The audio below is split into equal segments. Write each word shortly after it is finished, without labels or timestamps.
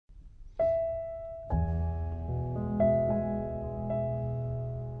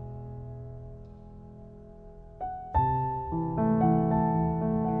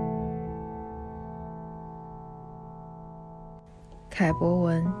凯博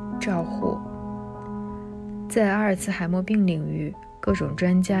文、照护。在阿尔茨海默病领域，各种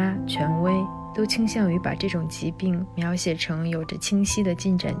专家、权威都倾向于把这种疾病描写成有着清晰的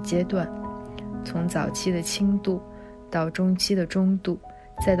进展阶段，从早期的轻度到中期的中度，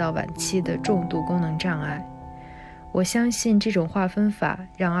再到晚期的重度功能障碍。我相信这种划分法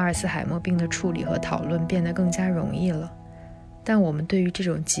让阿尔茨海默病的处理和讨论变得更加容易了，但我们对于这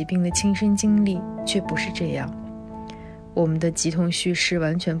种疾病的亲身经历却不是这样。我们的疾痛叙事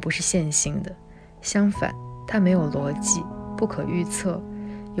完全不是线性的，相反，它没有逻辑，不可预测，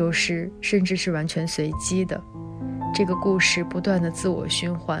有时甚至是完全随机的。这个故事不断的自我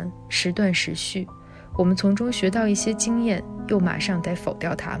循环，时断时续，我们从中学到一些经验，又马上得否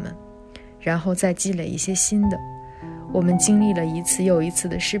掉它们，然后再积累一些新的。我们经历了一次又一次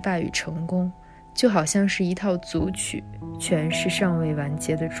的失败与成功，就好像是一套组曲，全是尚未完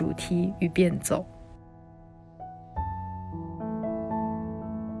结的主题与变奏。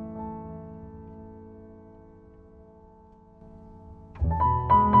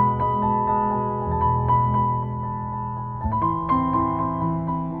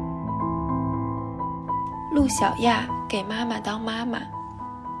陆小亚给妈妈当妈妈。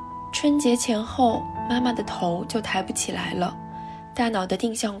春节前后，妈妈的头就抬不起来了，大脑的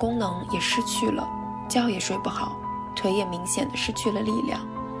定向功能也失去了，觉也睡不好，腿也明显的失去了力量。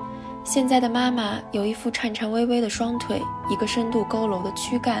现在的妈妈有一副颤颤巍巍的双腿，一个深度佝偻的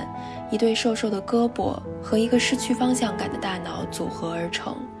躯干，一对瘦瘦的胳膊和一个失去方向感的大脑组合而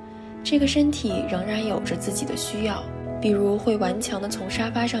成。这个身体仍然有着自己的需要，比如会顽强地从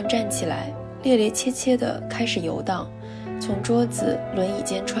沙发上站起来，趔趔趄趄地开始游荡，从桌子轮椅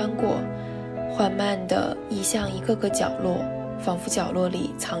间穿过，缓慢地移向一个个角落，仿佛角落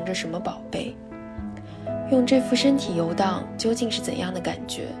里藏着什么宝贝。用这副身体游荡究竟是怎样的感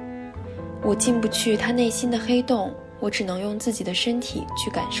觉？我进不去他内心的黑洞，我只能用自己的身体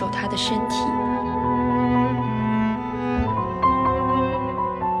去感受他的身体。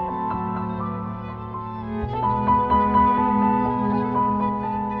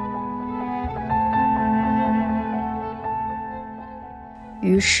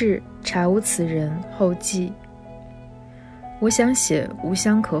于是查无此人后记。我想写无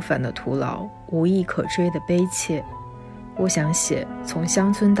相可返的徒劳，无意可追的悲切。我想写从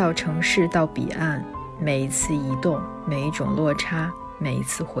乡村到城市到彼岸，每一次移动，每一种落差，每一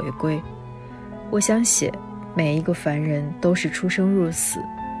次回归。我想写每一个凡人都是出生入死。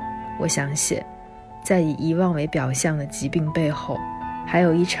我想写在以遗忘为表象的疾病背后，还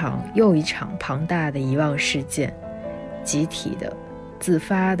有一场又一场庞大的遗忘事件，集体的、自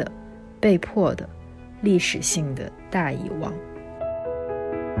发的、被迫的、历史性的大遗忘。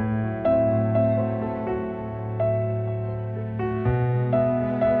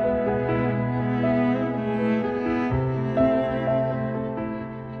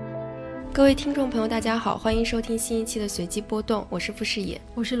各位听众朋友大家好，欢迎收听新一期的随机波动，我是傅世野，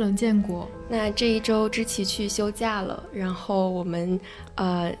我是冷建国。那这一周知琪去休假了，然后我们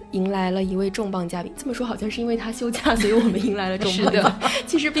迎来了一位重磅嘉宾。这么说好像是因为他休假所以我们迎来了重磅嘉宾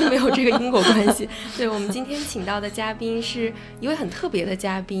其实并没有这个因果关系。对，我们今天请到的嘉宾是一位很特别的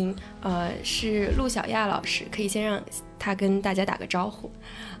嘉宾，是陆小亚老师，可以先让他跟大家打个招呼。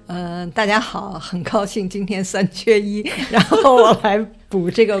大家好，很高兴今天3缺1，然后我来补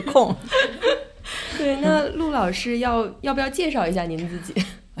这个空。对，那陆老师要不要介绍一下您自己？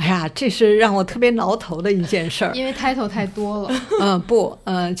哎呀，这是让我特别挠头的一件事儿，因为 title 太多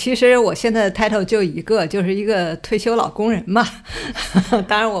了。其实我现在的 title 就一个，就是一个退休老工人嘛。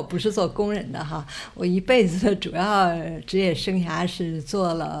当然我不是做工人的哈，我一辈子的主要职业生涯是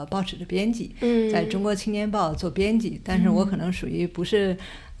做了报纸的编辑，在中国青年报做编辑，但是我可能属于不是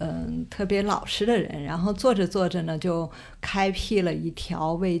特别老实的人，然后做着做着呢，就开辟了一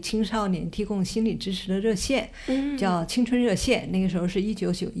条为青少年提供心理支持的热线，叫青春热线。那个时候是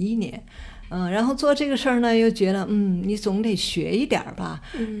1991年，然后做这个事儿呢，又觉得你总得学一点吧，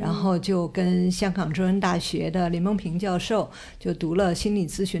然后就跟香港中文大学的林梦平教授就读了心理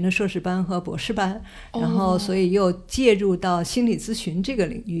咨询的硕士班和博士班，然后所以又介入到心理咨询这个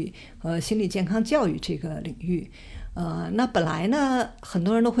领域和心理健康教育这个领域。那本来呢，很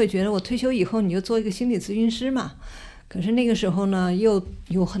多人都会觉得我退休以后你就做一个心理咨询师嘛。可是那个时候呢，又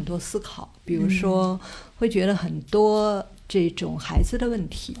有很多思考，比如说会觉得很多这种孩子的问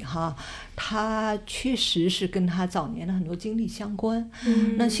题哈，他确实是跟他早年的很多经历相关。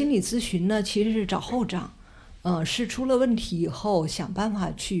那心理咨询呢，其实是找后账，是出了问题以后想办法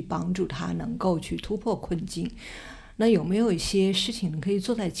去帮助他能够去突破困境。那有没有一些事情可以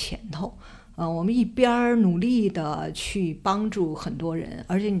做在前头？我们一边努力的去帮助很多人，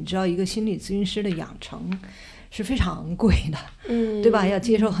而且你知道一个心理咨询师的养成是非常昂贵的，对吧？要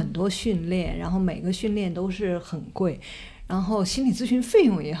接受很多训练，然后每个训练都是很贵，然后心理咨询费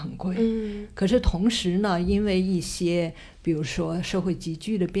用也很贵。可是同时呢，因为一些比如说社会急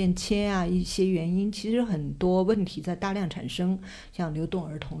剧的变迁啊，一些原因，其实很多问题在大量产生，像流动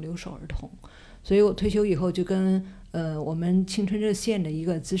儿童、留守儿童。所以我退休以后就跟我们青春热线的一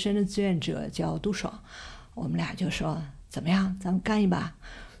个资深的志愿者叫杜爽，我们俩就说怎么样，咱们干一把。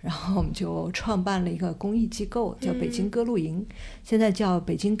然后我们就创办了一个公益机构，叫北京歌露营，现在叫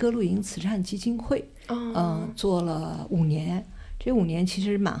北京歌露营慈善基金会。做了5年，这5年其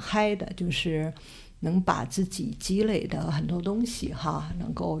实蛮嗨的，就是能把自己积累的很多东西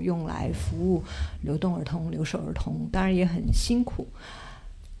能够用来服务流动儿童、留守儿童，当然也很辛苦。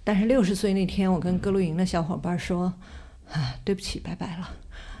但是60岁那天，我跟歌露营的小伙伴说，对不起，拜拜了，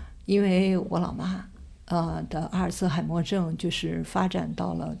因为我老妈的阿尔茨海默症就是发展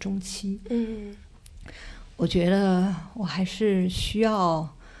到了中期。我觉得我还是需要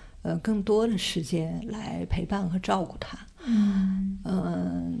更多的时间来陪伴和照顾她。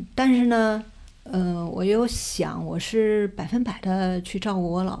但是呢我又想，我是100%的去照顾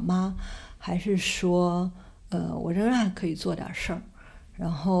我老妈，还是说我仍然可以做点事儿。然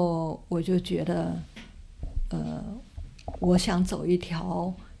后我就觉得我想走一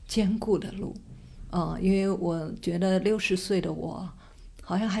条坚固的路。因为我觉得60岁的我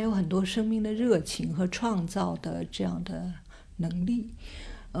好像还有很多生命的热情和创造的这样的能力。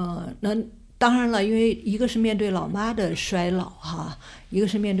那当然了，因为一个是面对老妈的衰老一个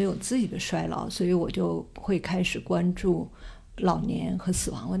是面对我自己的衰老，所以我就会开始关注老年和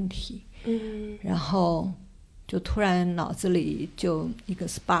死亡问题。然后就突然脑子里就一个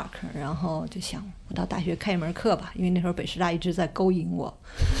spark， 然后就想我到大学开一门课吧，因为那时候北师大一直在勾引我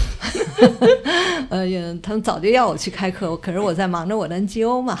他们早就要我去开课，可是我在忙着我的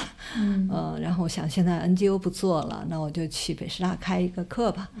NGO 嘛。然后我想现在 NGO 不做了，那我就去北师大开一个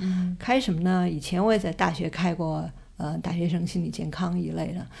课吧。开什么呢？以前我也在大学开过大学生心理健康一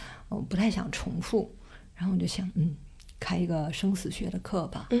类的，我不太想重复，然后我就想开一个生死学的课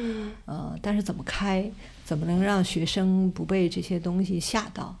吧。但是怎么开，怎么能让学生不被这些东西吓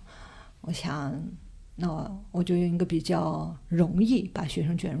到？我想那我就用一个比较容易把学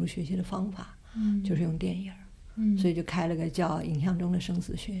生卷入学习的方法，就是用电影。所以就开了个叫影像中的生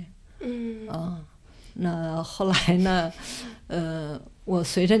死学。那后来呢我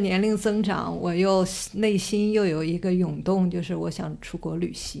随着年龄增长，我又内心又有一个涌动，就是我想出国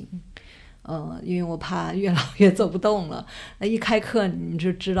旅行。因为我怕越老越走不动了。那一开课你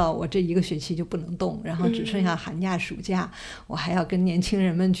就知道我这1个学期就不能动，然后只剩下寒假暑假，我还要跟年轻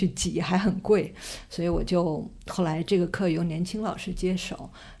人们去挤，还很贵。所以我就后来这个课由年轻老师接手，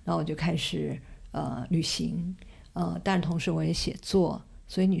然后我就开始旅行，但同时我也写作。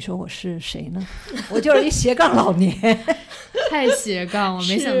所以你说我是谁呢？我就是一斜杠老年。太斜杠，我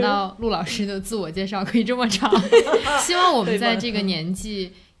没想到陆老师的自我介绍可以这么长。希望我们在这个年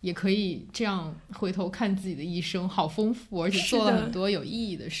纪也可以这样回头看自己的一生，好丰富，而且做了很多有意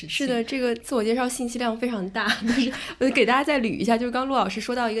义的事情。是的，这个自我介绍信息量非常大。就是我就给大家再捋一下，就是刚陆老师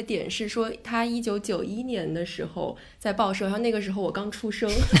说到一个点是说他1991年的时候在报社，然后那个时候我刚出生，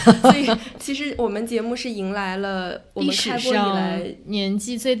所以其实我们节目是迎来了我们开播以来年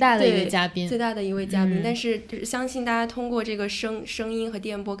纪最大的一位嘉宾，最大的一位嘉宾。但是就是相信大家通过这个声音和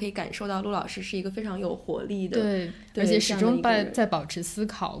电波可以感受到陆老师是一个非常有活力的，对，而且始终在保持思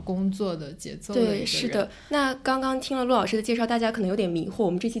考工作的节奏的一个人。对，是的。那刚刚听了陆老师的介绍，大家可能有点迷惑，我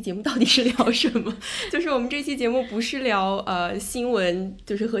们这期节目到底是聊什么？就是我们这期节目不是聊新闻，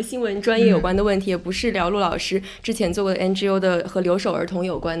就是和新闻专业有关的问题，也不是聊陆老师之前做过的 NGO 的和留守儿童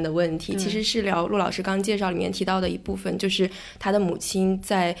有关的问题，其实是聊陆老师刚介绍里面提到的一部分，就是他的母亲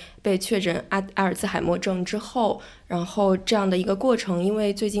在被确诊阿尔茨海默症之后，然后这样的一个过程。因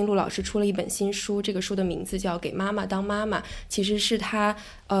为最近陆老师出了一本新书，这个书的名字叫《给妈妈当妈妈》，其实是他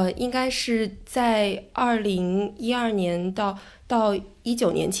应该是在2012年到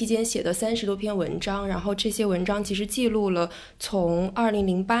19年期间写的30多篇文章，然后这些文章其实记录了从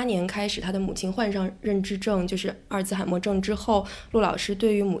2008年开始他的母亲患上认知症，就是阿尔茨海默症之后，陆老师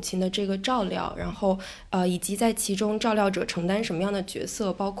对于母亲的这个照料，然后以及在其中照料者承担什么样的角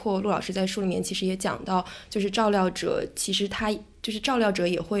色，包括陆老师在书里面其实也讲到，就是照料者其实他就是照料者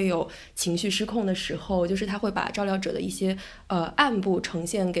也会有情绪失控的时候，就是他会把照料者的一些暗部呈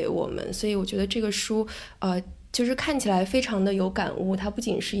现给我们。所以我觉得这个书就是看起来非常的有感悟，它不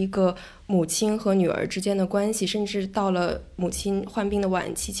仅是一个母亲和女儿之间的关系，甚至到了母亲患病的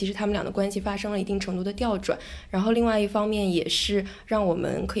晚期，其实他们俩的关系发生了一定程度的调转。然后另外一方面也是让我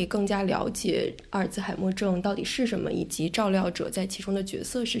们可以更加了解阿尔兹海默症到底是什么，以及照料者在其中的角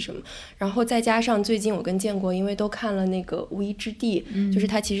色是什么。然后再加上最近我跟建国因为都看了那个《无依之地》，就是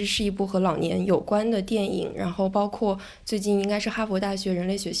它其实是一部和老年有关的电影，然后包括最近应该是哈佛大学人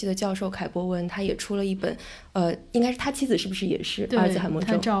类学系的教授凯博文，他也出了一本应该是他妻子是不是也是阿尔兹海默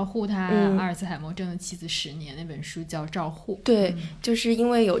症，他照护他阿尔兹海默症的妻子10年，那本书叫《照护》。对，就是因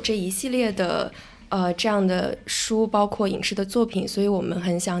为有这一系列的这样的书，包括影视的作品，所以我们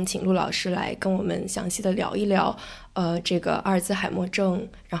很想请陆老师来跟我们详细的聊一聊这个阿尔兹海默症，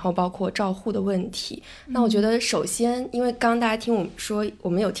然后包括照护的问题。那我觉得首先，因为刚刚大家听我们说，我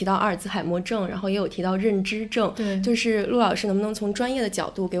们有提到阿尔兹海默症，然后也有提到认知症，对，就是陆老师能不能从专业的角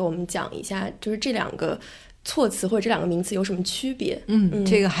度给我们讲一下，就是这两个措辞或者这两个名词有什么区别？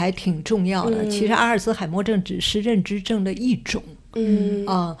这个还挺重要的。其实阿尔兹海默症只是认知症的一种。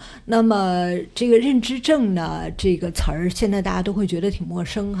那么这个认知症呢，这个词儿现在大家都会觉得挺陌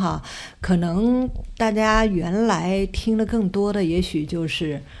生哈，可能大家原来听的更多的也许就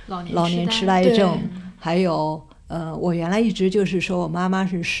是老年痴呆症，还有我原来一直就是说我妈妈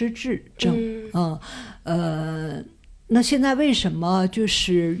是失智症。那现在为什么就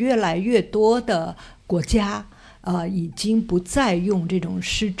是越来越多的国家已经不再用这种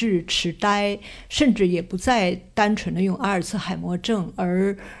失智痴呆，甚至也不再单纯的用阿尔茨海默症，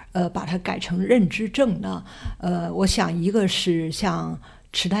而把它改成认知症呢？我想一个是像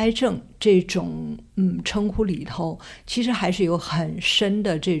痴呆症这种称呼里头，其实还是有很深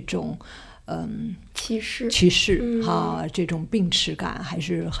的这种歧视这种病耻感还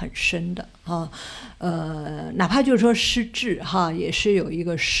是很深的哪怕就是说失智也是有一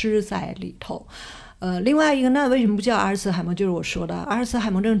个失在里头。另外一个，那为什么不叫阿尔茨海默？就是我说的，阿尔茨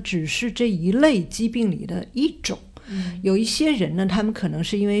海默症只是这一类疾病里的一种。有一些人呢，他们可能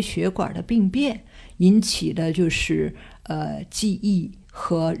是因为血管的病变引起的，就是记忆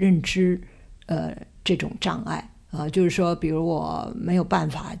和认知这种障碍。就是说比如我没有办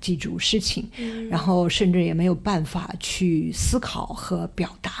法记住事情，然后甚至也没有办法去思考和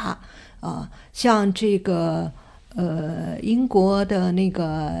表达像这个英国的那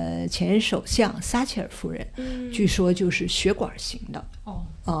个前首相撒切尔夫人，据说就是血管型的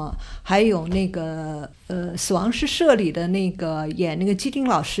还有那个死亡诗社里的那个演那个基丁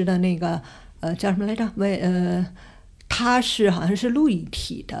老师的那个叫什么来着？他是好像是路易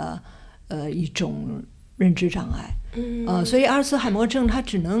体的一种认知障碍。所以阿尔茨海默症它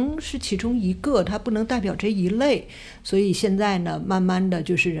只能是其中一个，它不能代表这一类。所以现在呢，慢慢的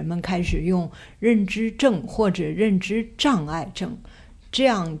就是人们开始用认知症或者认知障碍症这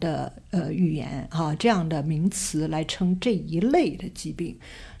样的语言这样的名词来称这一类的疾病。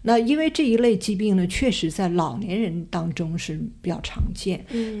那因为这一类疾病呢，确实在老年人当中是比较常见。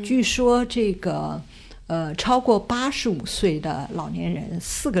据说这个超过85岁的老年人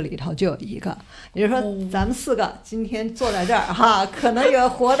4个里头就有一个，也就是说咱们4个今天坐在这儿可能有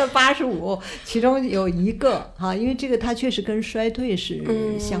活的85，其中有一个因为这个它确实跟衰退是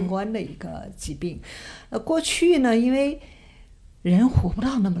相关的一个疾病。过去呢，因为人活不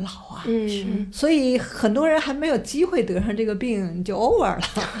到那么老所以很多人还没有机会得上这个病就 over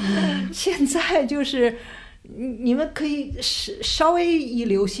了。现在就是你们可以稍微一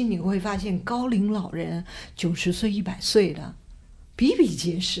留心，你会发现高龄老人90岁100岁的比比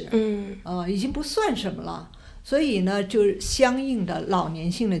皆是。已经不算什么了。所以呢，就是相应的老年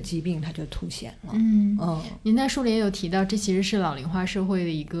性的疾病它就凸显了。您在书里也有提到，这其实是老龄化社会的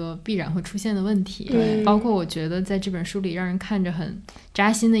一个必然会出现的问题。包括我觉得在这本书里让人看着很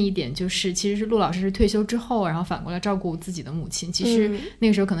扎心的一点，就是其实是陆老师是退休之后，然后反过来照顾自己的母亲。其实那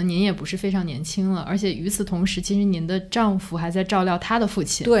个时候可能您也不是非常年轻了，而且与此同时，其实您的丈夫还在照料他的父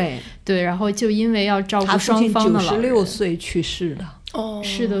亲。对，然后就因为要照顾双方的老人，他父亲96岁去世的。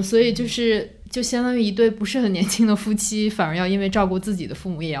是的，所以就相当于一对不是很年轻的夫妻，反而要因为照顾自己的父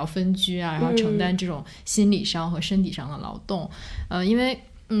母也要分居然后承担这种心理上和身体上的劳动。因为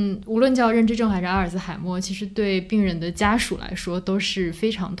无论叫认知症还是阿尔兹海默，其实对病人的家属来说都是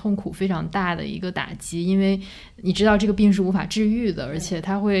非常痛苦非常大的一个打击，因为你知道这个病是无法治愈的，而且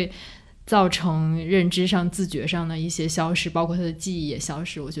它会造成认知上自觉上的一些消失，包括他的记忆也消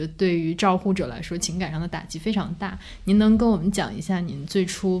失。我觉得对于照护者来说情感上的打击非常大。您能跟我们讲一下您最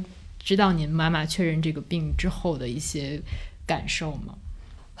初知道您妈妈确认这个病之后的一些感受吗？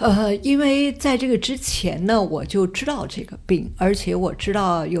因为在这个之前呢，我就知道这个病，而且我知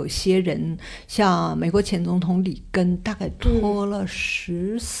道有些人像美国前总统里根大概拖了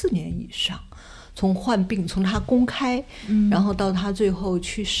14年以上从患病，从他公开，然后到他最后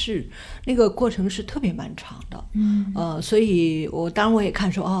去世，那个过程是特别漫长的。所以当然我也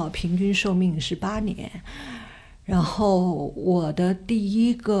看说平均寿命是8年，然后我的第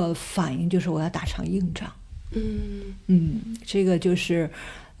一个反应就是我要打场硬仗。这个就是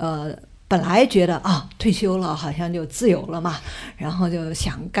本来觉得退休了好像就自由了嘛，然后就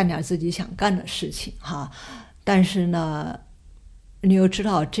想干点自己想干的事情哈，但是呢你又知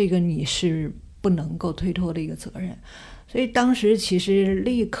道这个你是不能够推脱的一个责任，所以当时其实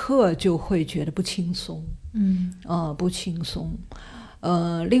立刻就会觉得不轻松。不轻松。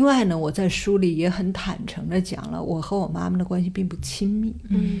另外呢，我在书里也很坦诚地讲了，我和我妈妈的关系并不亲密。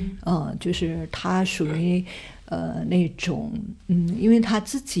就是她属于那种因为她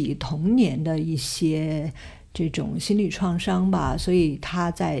自己童年的一些这种心理创伤吧，所以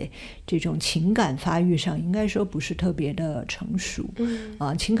她在这种情感发育上应该说不是特别的成熟。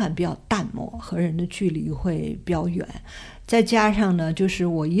情感比较淡漠，和人的距离会比较远。再加上呢，就是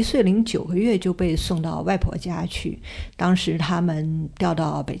我1岁零9个月就被送到外婆家去，当时他们调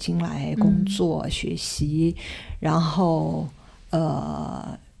到北京来工作、学习，然后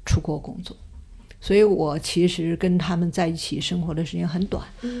出国工作，所以我其实跟他们在一起生活的时间很短。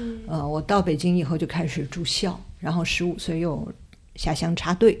我到北京以后就开始住校，然后15岁又下乡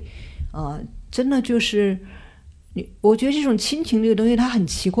插队。真的就是我觉得这种亲情这个东西它很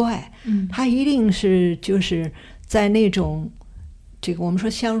奇怪。它一定是就是在那种这个我们说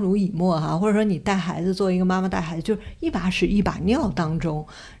相濡以沫哈，或者说你带孩子，作为一个妈妈带孩子，就一把屎一把尿当中，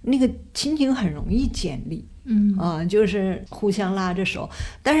那个亲情很容易建立。就是互相拉着手。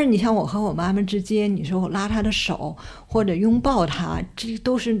但是你像我和我妈妈之间，你说我拉她的手或者拥抱她，这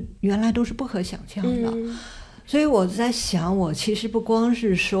都是原来都是不可想象的。所以我在想，我其实不光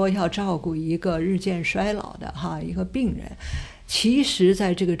是说要照顾一个日渐衰老的一个病人，其实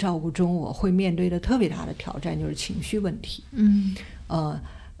在这个照顾中我会面对的特别大的挑战就是情绪问题。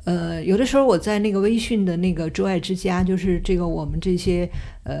有的时候我在那个微信的那个诸爱之家，就是这个我们这些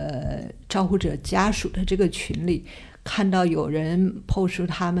照顾者家属的这个群里，看到有人 po 出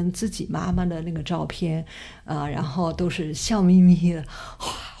他们自己妈妈的那个照片，然后都是笑眯眯的，哇，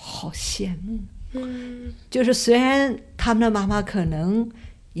好羡慕。就是虽然他们的妈妈可能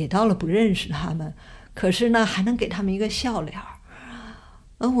也到了不认识他们，可是呢还能给他们一个笑脸。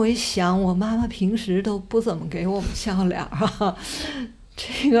我一想，我妈妈平时都不怎么给我们笑脸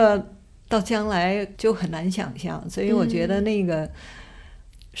这个到将来就很难想象，所以我觉得那个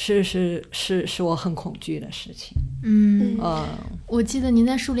是我很恐惧的事情。我记得您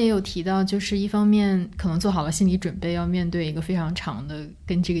在书里也有提到，就是一方面可能做好了心理准备，要面对一个非常长的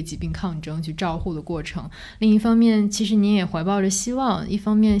跟这个疾病抗争去照护的过程，另一方面其实您也怀抱着希望，一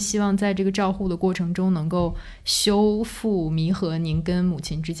方面希望在这个照护的过程中能够修复弥合您跟母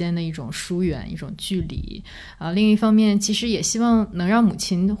亲之间的一种疏远，一种距离另一方面其实也希望能让母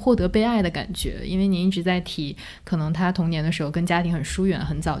亲获得被爱的感觉，因为您一直在提可能她童年的时候跟家庭很疏远，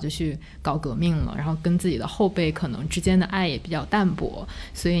很早就去搞革命了，然后跟自己的后辈可能之间的爱也比较淡薄，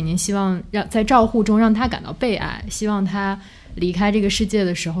所以您希望在照护中让她感到被爱，希望她离开这个世界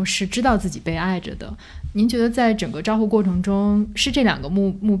的时候是知道自己被爱着的。您觉得在整个照护过程中是这两个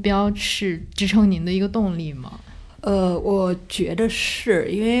目标是支撑您的一个动力吗？我觉得是，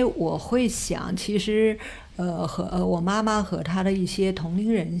因为我会想其实和我妈妈和她的一些同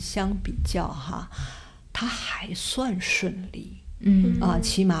龄人相比较她还算顺利。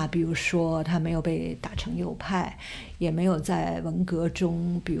起码比如说他没有被打成右派，也没有在文革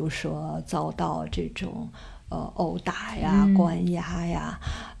中比如说遭到这种殴打呀、关押呀，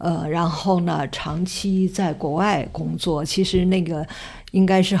然后呢长期在国外工作，其实那个应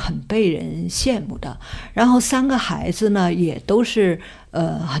该是很被人羡慕的。然后3个孩子呢也都是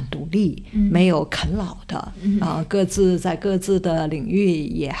很独立，没有啃老的，各自在各自的领域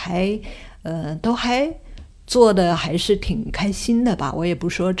也还都还做的还是挺开心的吧，我也不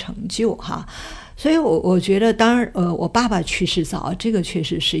说成就所以我觉得当然我爸爸去世早，这个确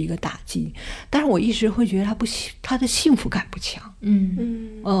实是一个打击，但是我一直会觉得他的幸福感不强。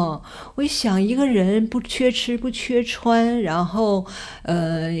我一想一个人不缺吃不缺穿，然后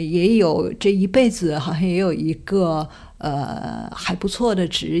也有这一辈子好像也有一个还不错的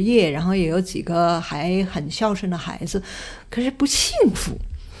职业，然后也有几个还很孝顺的孩子，可是不幸福。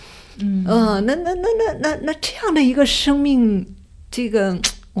那这样的一个生命，这个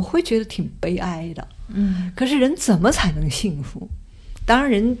我会觉得挺悲哀的。可是人怎么才能幸福？当然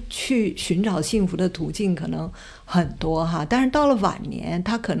人去寻找幸福的途径可能很多但是到了晚年，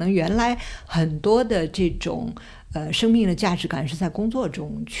他可能原来很多的这种生命的价值感是在工作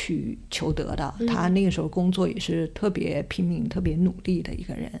中去求得的。他那个时候工作也是特别拼命、特别努力的一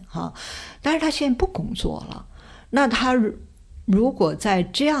个人哈。但是他现在不工作了，那他如果在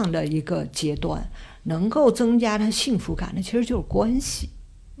这样的一个阶段能够增加他幸福感的，其实就是关系，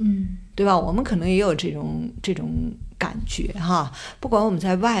对吧？我们可能也有这种感觉哈，不管我们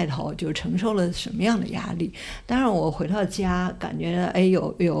在外头就承受了什么样的压力，当然我回到家感觉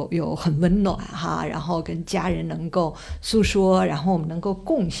有很温暖哈，然后跟家人能够诉说，然后我们能够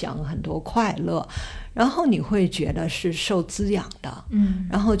共享很多快乐，然后你会觉得是受滋养的，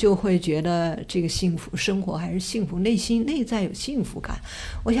然后就会觉得这个幸福生活还是幸福，内在有幸福感。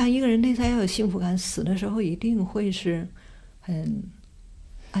我想一个人内在要有幸福感，死的时候一定会是很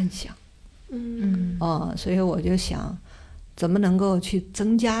安详。所以我就想怎么能够去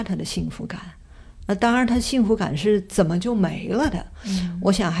增加他的幸福感。那当然他幸福感是怎么就没了的，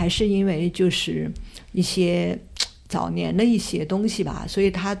我想还是因为就是一些早年的一些东西吧，所以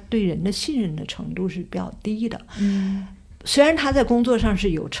他对人的信任的程度是比较低的。虽然他在工作上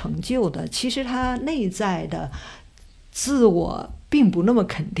是有成就的，其实他内在的自我并不那么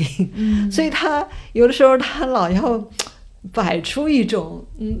肯定，所以他有的时候他老要摆出一种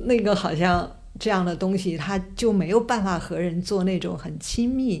那个好像这样的东西，他就没有办法和人做那种很亲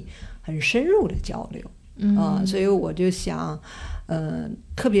密很深入的交流。所以我就想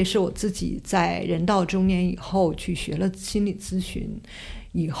特别是我自己在人到中年以后去学了心理咨询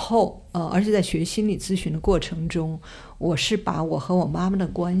以后，而且在学心理咨询的过程中，我是把我和我妈妈的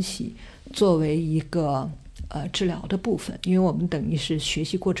关系作为一个治疗的部分，因为我们等于是学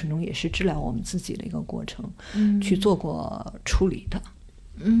习过程中也是治疗我们自己的一个过程，去做过处理的。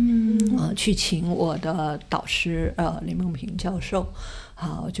去请我的导师林梦平教授，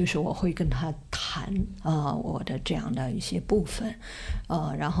就是我会跟他谈我的这样的一些部分，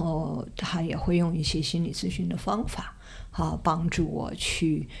然后他也会用一些心理咨询的方法帮助我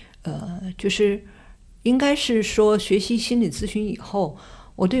去就是应该是说学习心理咨询以后，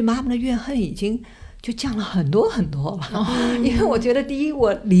我对妈妈的怨恨已经就降了很多很多了。因为我觉得第一，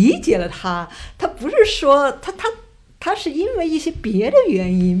我理解了他不是说他是因为一些别的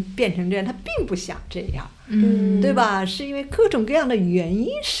原因变成这样，他并不想这样，对吧？是因为各种各样的原因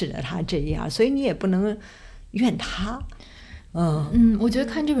使得他这样，所以你也不能怨他。我觉得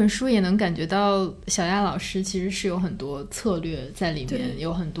看这本书也能感觉到小亚老师其实是有很多策略在里面，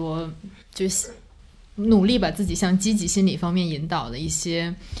有很多就是努力把自己向积极心理方面引导的一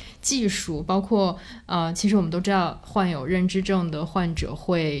些技术，包括其实我们都知道患有认知症的患者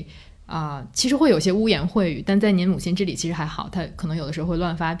会其实会有些污言秽语，但在您母亲这里其实还好，她可能有的时候会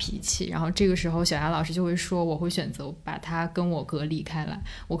乱发脾气，然后这个时候小亚老师就会说，我会选择把她跟我隔离开来，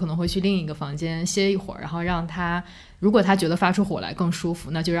我可能会去另一个房间歇一会儿，然后让她如果她觉得发出火来更舒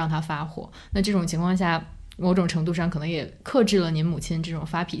服，那就让她发火。那这种情况下某种程度上可能也克制了您母亲这种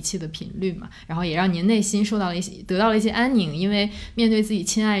发脾气的频率嘛，然后也让您内心得到了一些安宁，因为面对自己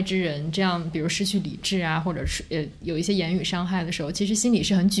亲爱之人这样比如失去理智或者是有一些言语伤害的时候，其实心里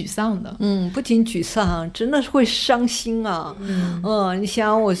是很沮丧的。不仅沮丧，真的是会伤心啊。你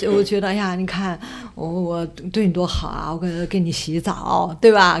想我觉得呀，你看我对你多好啊，我给你洗澡，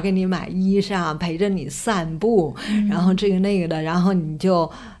对吧？给你买衣裳，陪着你散步，然后这个那个的，然后你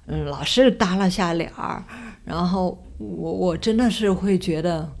就老是耷拉下脸儿，然后我真的是会觉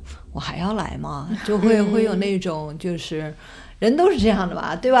得我还要来吗？就会有那种就是人都是这样的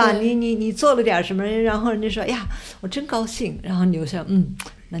吧，对吧？你做了点什么，然后人家说呀我真高兴，然后你就想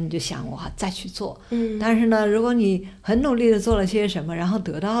那你就想我再去做。但是呢，如果你很努力的做了些什么，然后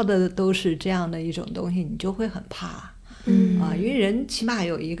得到的都是这样的一种东西，你就会很怕。因为人起码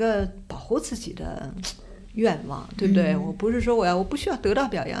有一个保护自己的愿望，对不对？我不是说我不需要得到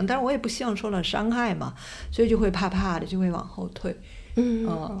表扬，但是我也不希望受到伤害嘛，所以就会怕怕的，就会往后退。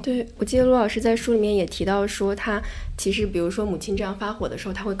对，我记得陆老师在书里面也提到说，他其实比如说母亲这样发火的时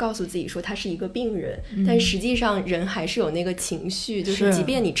候，他会告诉自己说他是一个病人，但实际上人还是有那个情绪，就是即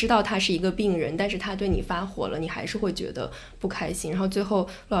便你知道他是一个病人，但是他对你发火了，你还是会觉得不开心。然后最后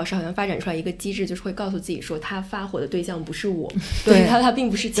陆老师好像发展出来一个机制，就是会告诉自己说他发火的对象不是我，对他并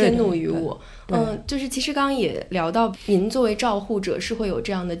不是迁怒于我。就是其实刚刚也聊到您作为照护者是会有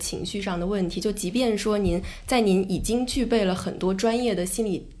这样的情绪上的问题，就即便说您已经具备了很多专业的心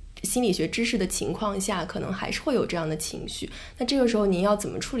理学知识的情况下，可能还是会有这样的情绪，那这个时候您要怎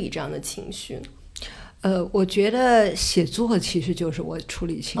么处理这样的情绪呢？我觉得写作其实就是我处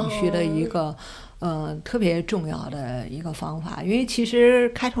理情绪的一个特别重要的一个方法，因为其实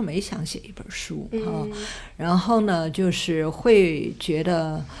开头没想写一本书然后呢就是会觉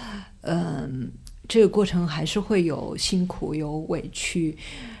得这个过程还是会有辛苦有委屈，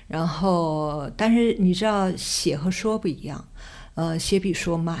然后但是你知道写和说不一样，写比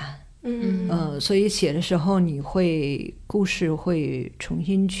说慢，所以写的时候你会故事会重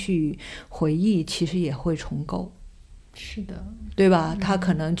新去回忆，其实也会重构，是的，对吧？它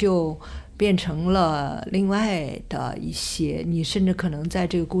可能就变成了另外的一些，你甚至可能在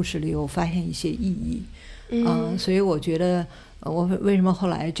这个故事里有发现一些意义，所以我觉得我为什么后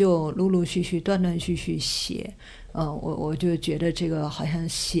来就陆陆续续断断续续写，我就觉得这个好像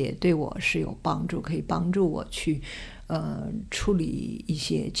写对我是有帮助，可以帮助我去处理一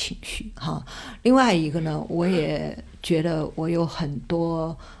些情绪哈。另外一个呢，我也觉得我有很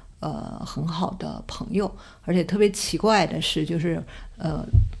多很好的朋友，而且特别奇怪的是，就是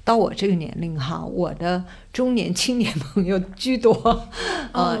到我这个年龄哈，我的中年青年朋友居多，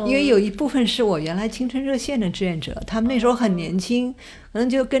因为有一部分是我原来青春热线的志愿者，他们那时候很年轻，可能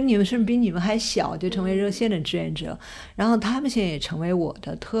就跟你们甚至比你们还小，就成为热线的志愿者，然后他们现在也成为我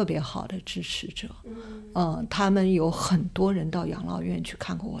的特别好的支持者，他们有很多人到养老院去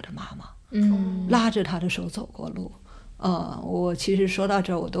看过我的妈妈，拉着她的手走过路。我其实说到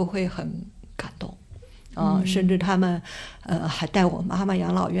这儿我都会很感动，甚至他们还带我妈妈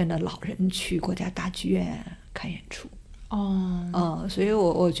养老院的老人去国家大剧院看演出，所以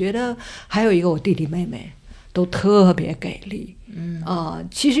我觉得还有一个我弟弟妹妹都特别给力，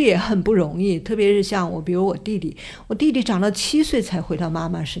其实也很不容易，特别是像我，比如我弟弟长到7岁才回到妈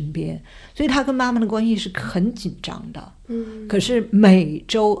妈身边，所以他跟妈妈的关系是很紧张的，可是每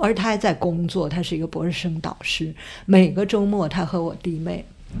周，而他还在工作，他是一个博士生导师，每个周末他和我弟妹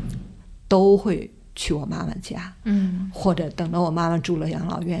都会去我妈妈家，或者等到我妈妈住了养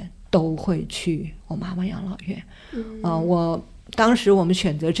老院都会去我妈妈养老院，我当时我们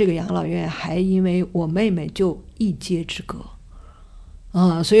选择这个养老院还因为我妹妹就一街之隔，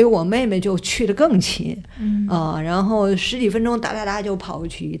所以我妹妹就去得更勤，然后10几分钟哒就跑过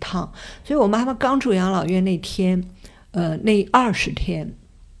去一趟，所以我妈妈刚住养老院那天，那20天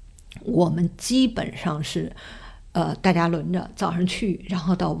我们基本上是大家轮着早上去，然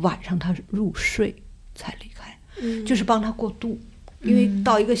后到晚上她入睡才离开，就是帮她过渡，因为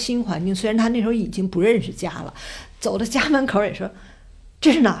到一个新环境，虽然她那时候已经不认识家了，走到家门口也说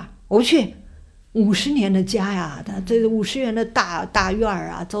这是哪儿，我不去，50年的家呀，这50元的大院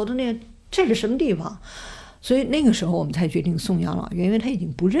啊，走到那这是什么地方？所以那个时候我们才决定送养老院，因为他已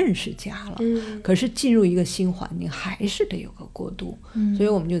经不认识家了，可是进入一个新环境还是得有个过渡，所以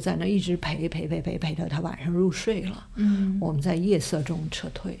我们就在那一直陪到他晚上入睡了，我们在夜色中撤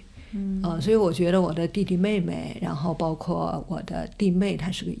退，所以我觉得我的弟弟妹妹，然后包括我的弟妹，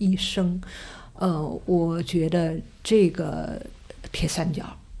她是个医生，我觉得这个铁三角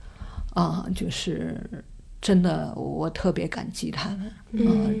就是真的我特别感激他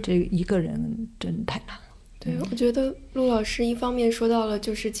们，这一个人真太难了。对，我觉得陆老师一方面说到了，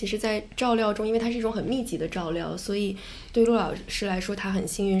就是其实在照料中，因为它是一种很密集的照料，所以对陆老师来说他很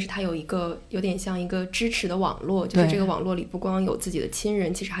幸运，是他有一个有点像一个支持的网络，就是这个网络里不光有自己的亲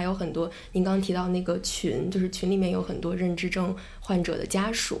人，其实还有很多您刚提到那个群，就是群里面有很多认知症患者的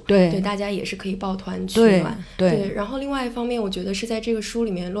家属，对大家也是可以抱团取暖，对。然后另外一方面，我觉得是在这个书里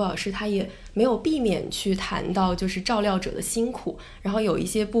面，陆老师他也没有避免去谈到就是照料者的辛苦，然后有一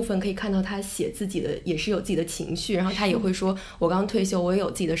些部分可以看到他写自己的也是有自己的情绪，然后他也会说我刚退休，我也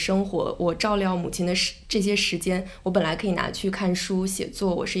有自己的生活，我照料母亲的这些时间我本来可以拿去看书写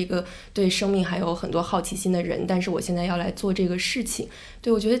作，我是一个对生命还有很多好奇心的人，但是我现在要来做这个事情。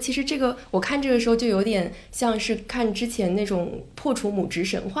对，我觉得其实这个我看这个时候就有点像是看之前那种破除母职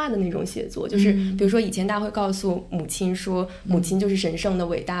神话的那种写作，就是比如说以前大家会告诉母亲说母亲就是神圣的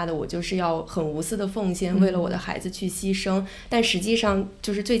伟大的，我就是要很无私的奉献，为了我的孩子去牺牲，但实际上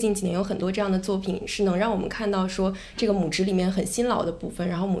就是最近几年有很多这样的作品是能让我们看到说这个母职里面很辛劳的部分，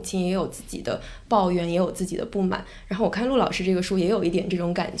然后母亲也有自己的抱怨，也有自己的不满，然后我看陆老师这个书也有一点这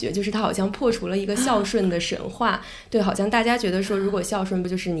种感觉，就是他好像破除了一个孝顺的神话，对，好像大家觉得说如果孝顺不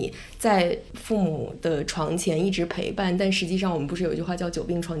就是你在父母的床前一直陪伴，但实际上我们不是有一句话叫久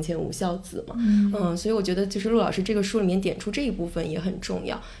病床前无孝子吗？所以我觉得就是陆老师这个书里面点出这一部分也很重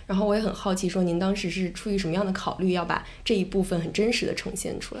要，然后我也很好奇说您当时是出于什么样的考虑要把这一部分很真实的呈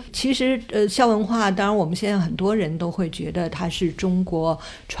现出来。其实孝文化当然我们现在很多人都会觉得它是中国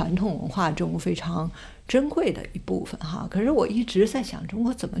传统文化中非常珍贵的一部分哈，可是我一直在想中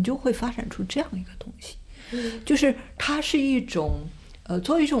国怎么就会发展出这样一个东西，就是它是一种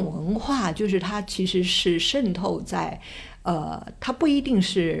作为一种文化，就是它其实是渗透在它不一定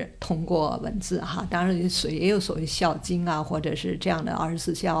是通过文字哈，当然也有所谓孝经啊，或者是这样的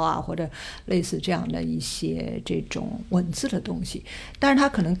24孝啊，或者类似这样的一些这种文字的东西，但是它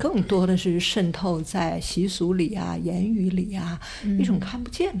可能更多的是渗透在习俗里啊、言语里啊，一种看不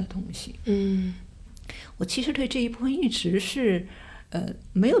见的东西。我其实对这一部分一直是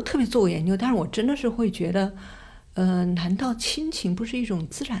没有特别做过研究，但是我真的是会觉得难道亲情不是一种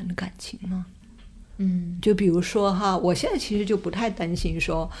自然的感情吗？就比如说哈，我现在其实就不太担心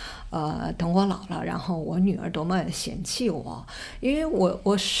说等我老了，然后我女儿多么嫌弃我，因为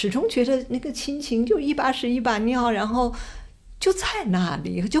我始终觉得那个亲情就一把屎一把尿，然后就在那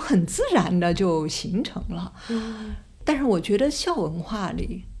里，就很自然的就形成了。但是我觉得孝文化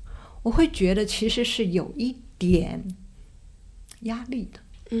里，我会觉得其实是有一点压力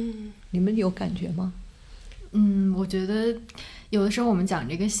的。你们有感觉吗？我觉得有的时候我们讲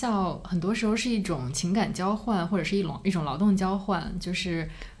这个孝，很多时候是一种情感交换，或者是一种劳动交换，就是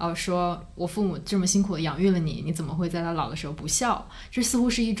说我父母这么辛苦的养育了你，你怎么会在他老的时候不孝？这似乎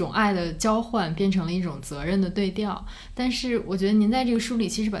是一种爱的交换，变成了一种责任的对调。但是我觉得您在这个书里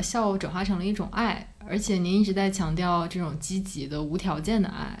其实把孝转化成了一种爱，而且您一直在强调这种积极的无条件的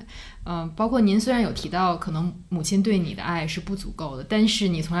爱。包括您虽然有提到可能母亲对你的爱是不足够的，但是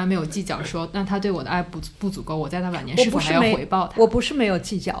你从来没有计较说那他对我的爱不足够，我在他晚年是否还要回报他？我不是没有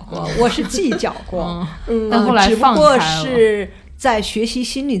计较过，我是计较过。但后来放开了，只不过是在学习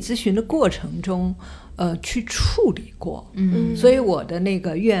心理咨询的过程中去处理过。所以我的那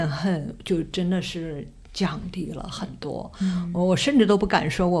个怨恨就真的是降低了很多。我甚至都不敢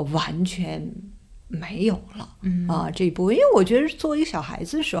说我完全没有了这一步，因为我觉得作为一个小孩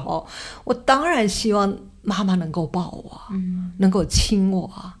子的时候，我当然希望妈妈能够抱我，能够亲我，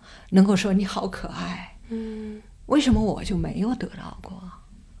能够说你好可爱。为什么我就没有得到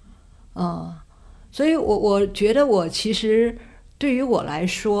过？所以我觉得我其实对于我来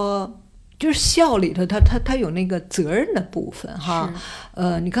说，就是孝里头它有那个责任的部分哈。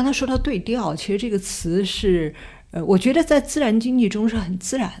你刚才说到对调，其实这个词是我觉得在自然经济中是很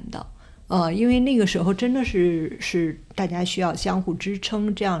自然的。因为那个时候真的是大家需要相互支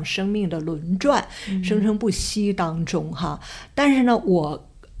撑，这样生命的轮转生生不息当中哈。但是呢，我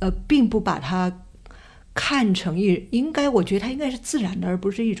并不把它看成我觉得它应该是自然的，而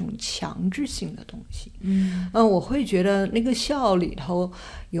不是一种强制性的东西。我会觉得那个孝里头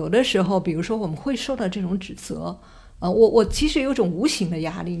有的时候，比如说我们会受到这种指责。我其实有种无形的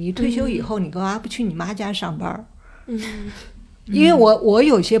压力，你退休以后你干嘛不去你妈家上班？因为我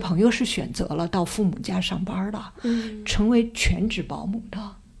有些朋友是选择了到父母家上班的，成为全职保姆的，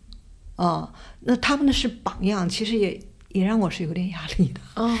那他们的是榜样，其实也让我是有点压力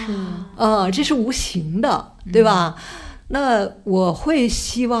的，这是无形的，对吧？那我会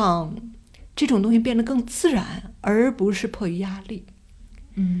希望这种东西变得更自然，而不是迫于压力。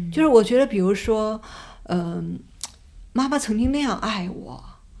就是我觉得，比如说，妈妈曾经那样爱我。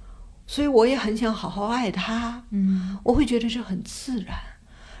所以我也很想好好爱她，我会觉得这很自然。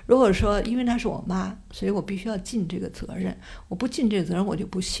如果说因为她是我妈，所以我必须要尽这个责任，我不尽这个责任我就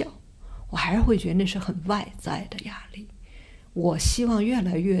不孝，我还是会觉得那是很外在的压力。我希望越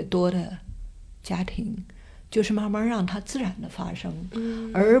来越多的家庭就是慢慢让它自然的发生，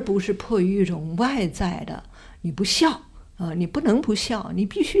而不是迫于一种外在的你不孝你不能不孝，你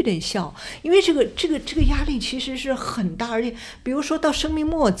必须得孝，因为这个压力其实是很大，而且比如说到生命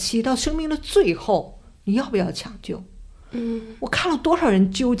末期，到生命的最后，你要不要抢救？我看了多少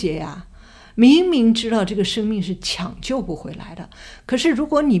人纠结呀，明明知道这个生命是抢救不回来的，可是如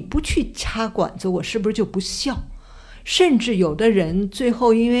果你不去掐管子，我是不是就不孝？甚至有的人最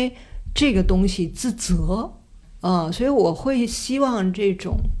后因为这个东西自责所以我会希望这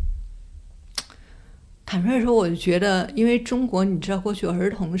种。坦率说，我就觉得，因为中国你知道，过去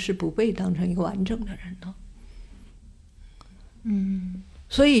儿童是不被当成一个完整的人的，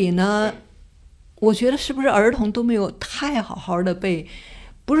所以呢，我觉得是不是儿童都没有太好好的被，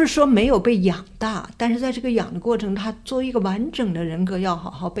不是说没有被养大，但是在这个养的过程，他作为一个完整的人格要好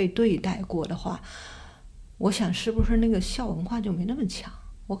好被对待过的话，我想是不是那个孝文化就没那么强？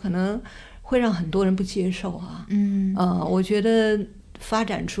我可能会让很多人不接受我觉得发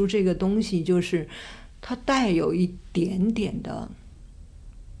展出这个东西就是它带有一点点的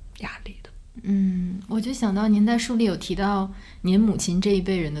压力的。我就想到您在书里有提到您母亲这一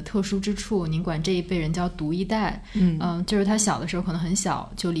辈人的特殊之处，您管这一辈人叫独一代。就是他小的时候可能很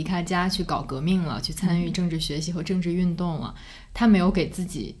小就离开家去搞革命了，去参与政治学习和政治运动了。他没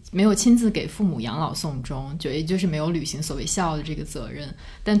有亲自给父母养老送终，也就是没有履行所谓孝的这个责任。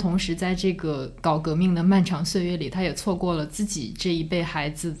但同时在这个搞革命的漫长岁月里，他也错过了自己这一辈孩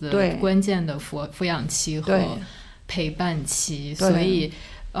子的关键的抚养期和陪伴期，所以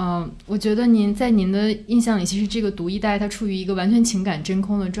我觉得您在您的印象里，其实这个独一代它处于一个完全情感真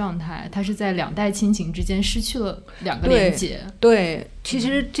空的状态，它是在两代亲情之间失去了两个连接。对，其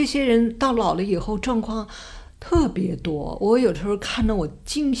实这些人到老了以后状况特别多，我有时候看得我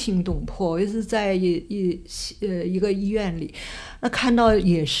惊心动魄。我一直在一个医院里，那看到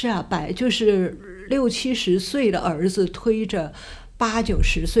也是啊，就是60、70岁的儿子推着80、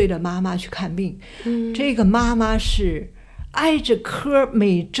90岁的妈妈去看病，这个妈妈是挨着科，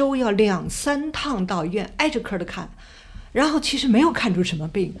每周要2、3趟到医院，挨着科的看，然后其实没有看出什么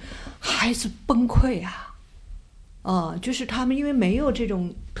病，孩子崩溃啊，就是他们因为没有这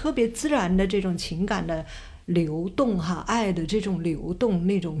种特别自然的这种情感的流动爱的这种流动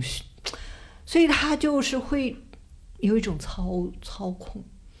那种，所以他就是会有一种操控，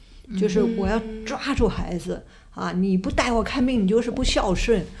就是我要抓住孩子啊，你不带我看病，你就是不孝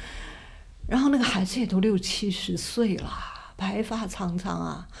顺。然后那个孩子也都60、70岁了，白发苍苍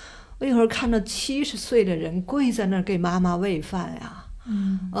啊。我有时候看到70岁的人跪在那儿给妈妈喂饭呀，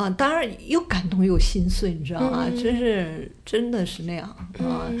当然又感动又心碎，你知道吗？真的是那样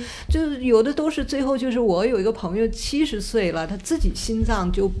啊，就是有的都是最后就是我有一个朋友70岁了，他自己心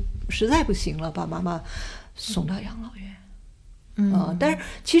脏就实在不行了，把妈妈送到养老院。但是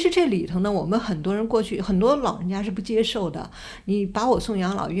其实这里头呢，我们很多人过去，很多老人家是不接受的。你把我送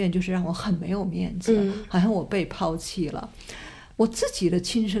养老院，就是让我很没有面子，好像我被抛弃了。我自己的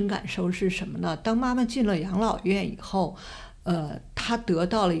亲身感受是什么呢？当妈妈进了养老院以后，她得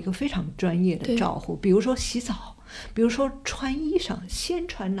到了一个非常专业的照顾，比如说洗澡，比如说穿衣裳，先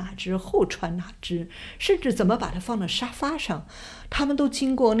穿哪只后穿哪只，甚至怎么把它放到沙发上，他们都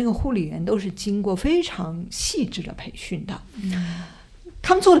经过，那个护理员都是经过非常细致的培训的，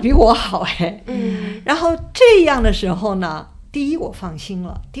他们做的比我好然后这样的时候呢，第一我放心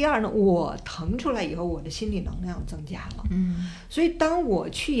了，第二呢，我腾出来以后我的心理能量增加了，所以当我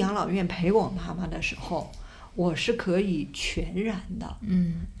去养老院陪我妈妈的时候，我是可以全然的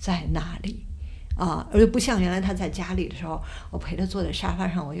在那里而不像原来他在家里的时候，我陪他坐在沙发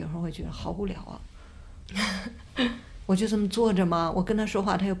上，我有时候会觉得好无聊我就这么坐着吗？我跟他说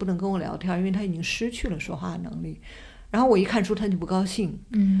话，他又不能跟我聊天，因为他已经失去了说话能力。然后我一看书，他就不高兴。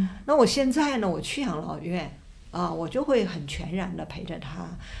那我现在呢，我去养老院我就会很全然的陪着他，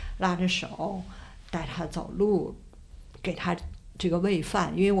拉着手，带他走路，给他这个喂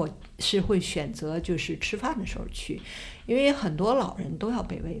饭，因为我是会选择就是吃饭的时候去，因为很多老人都要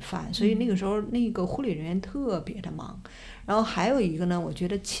被喂饭，所以那个时候那个护理人员特别的忙。然后还有一个呢，我觉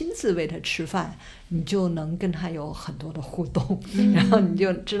得亲自喂他吃饭，你就能跟他有很多的互动，然后你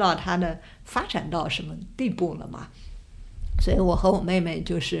就知道他的发展到什么地步了嘛。所以我和我妹妹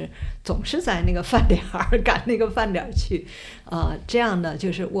就是总是在那个饭点赶那个饭点去这样的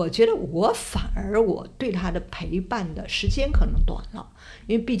就是我觉得我反而我对他的陪伴的时间可能短了，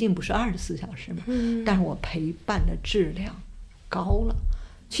因为毕竟不是24小时嘛，但是我陪伴的质量高了。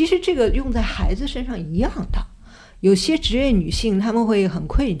其实这个用在孩子身上一样的，有些职业女性她们会很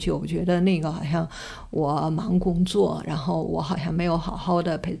愧疚，觉得那个好像我忙工作，然后我好像没有好好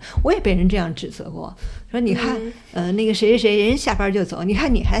的陪，我也被人这样指责过，说你看那个谁谁谁人下班就走，你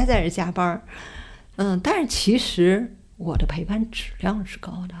看你还在这加班。但是其实我的陪伴质量是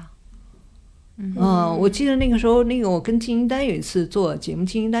高的。我记得那个时候，那个我跟金一丹有一次做节目，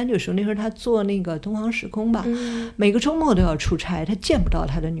金一丹就说那时候他做那个东方时空吧，每个周末都要出差，他见不到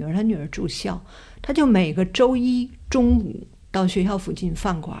他的女儿，他女儿住校，他就每个周一中午到学校附近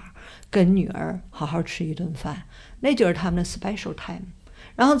饭馆跟女儿好好吃一顿饭，那就是他们的 special time。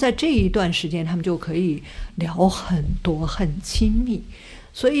然后在这一段时间他们就可以聊很多，很亲密。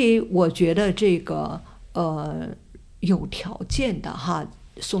所以我觉得这个有条件的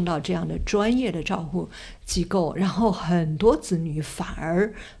送到这样的专业的照护机构，然后很多子女反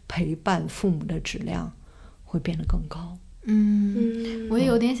而陪伴父母的质量会变得更高。我也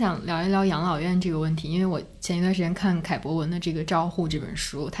有点想聊一聊养老院这个问题，因为我前一段时间看凯博文的这个《照护》这本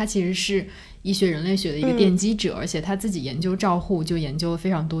书，他其实是医学人类学的一个奠基者，而且他自己研究照护就研究了非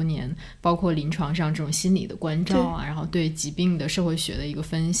常多年，包括临床上这种心理的关照然后对疾病的社会学的一个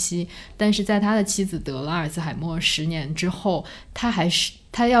分析。但是在他的妻子得了阿尔茨海默10年之后，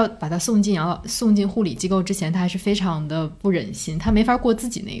他要把他送进护理机构之前，他还是非常的不忍心，他没法过自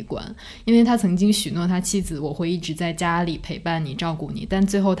己那一关，因为他曾经许诺他妻子，我会一直在家里陪伴你照顾你，但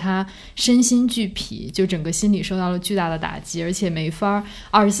最后他身心俱疲，就整个心理受到了巨大的打击，而且没法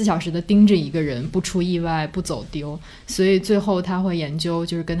24小时的盯着一个人不出意外不走丢，所以最后他会研究，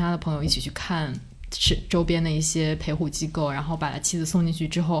就是跟他的朋友一起去看周边的一些陪护机构，然后把他妻子送进去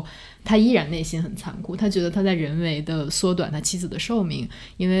之后，他依然内心很残酷，他觉得他在人为的缩短他妻子的寿命，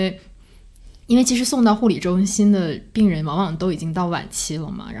因为因为其实送到护理中心的病人往往都已经到晚期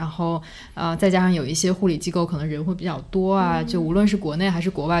了嘛，然后再加上有一些护理机构可能人会比较多啊，就无论是国内还是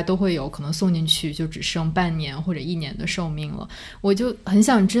国外都会有可能送进去就只剩半年或者1年的寿命了。我就很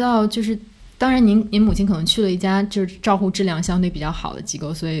想知道，就是当然您母亲可能去了一家就是照护质量相对比较好的机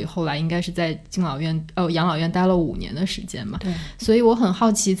构，所以后来应该是在养老院待了5年的时间嘛。对，所以我很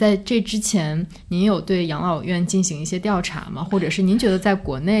好奇，在这之前您有对养老院进行一些调查吗？或者是您觉得在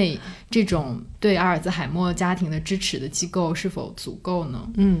国内这种对阿尔兹海默家庭的支持的机构是否足够呢？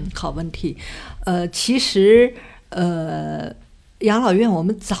好问题。其实养老院我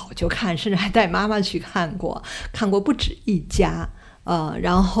们早就看，甚至还带妈妈去看过不止一家。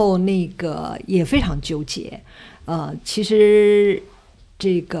然后那个也非常纠结。其实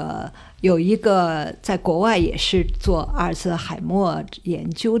这个有一个在国外也是做阿尔兹海默研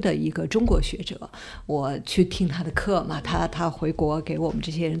究的一个中国学者，我去听他的课嘛，他回国给我们这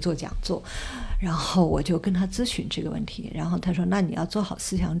些人做讲座，然后我就跟他咨询这个问题，然后他说那你要做好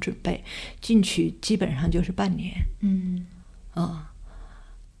思想准备，进去基本上就是半年。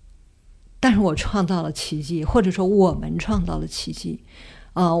但是我创造了奇迹，或者说我们创造了奇迹。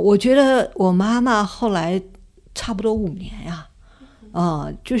我觉得我妈妈后来差不多5年呀。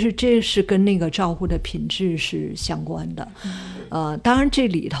就是这是跟那个照护的品质是相关的。当然这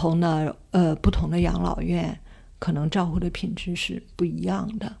里头呢，不同的养老院可能照护的品质是不一样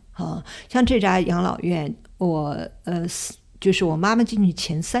的。像这家养老院，就是我妈妈进去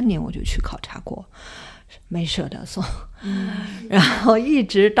前3年我就去考察过，没舍得送。然后一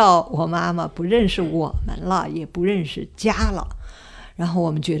直到我妈妈不认识我们了，也不认识家了，然后我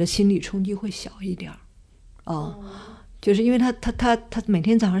们觉得心理冲击会小一点。就是因为他每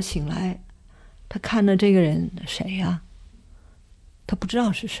天早上醒来，他看着这个人谁呀？他不知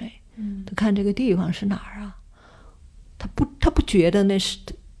道是谁。他看这个地方是哪儿啊？他不觉得那是。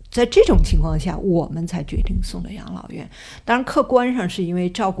在这种情况下，我们才决定送到养老院。当然客观上是因为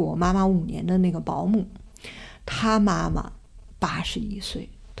照顾我妈妈5年的那个保姆，她妈妈81岁，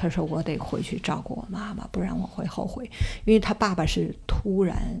她说我得回去照顾我妈妈，不然我会后悔。因为她爸爸是突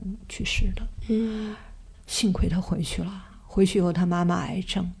然去世的。幸亏她回去了，回去以后她妈妈癌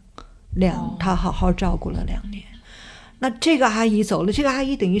症，她好好照顾了2年。那这个阿姨走了，这个阿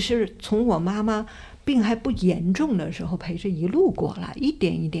姨等于是从我妈妈病还不严重的时候陪着一路过来，一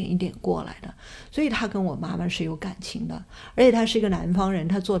点一点过来的，所以她跟我妈妈是有感情的。而且她是一个南方人，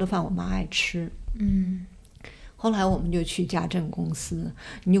她做的饭我妈爱吃。后来我们就去家政公司，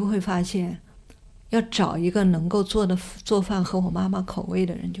你就会发现要找一个能够做饭合我妈妈口味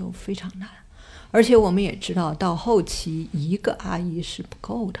的人就非常难。而且我们也知道到后期1个阿姨是不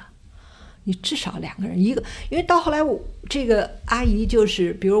够的，你至少2个人，因为到后来这个阿姨就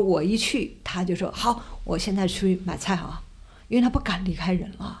是比如我一去，她就说好，我现在去买菜啊，因为她不敢离开人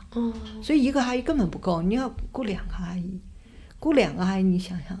了。所以1个阿姨根本不够，你要雇2个阿姨，雇2个阿姨，你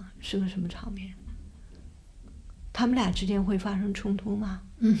想想是个什么场面？他们俩之间会发生冲突吗？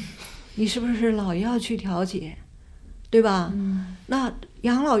你是不是老要去调解，对吧？那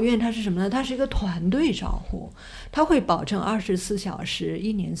养老院它是什么呢？它是一个团队照护，它会保证24小时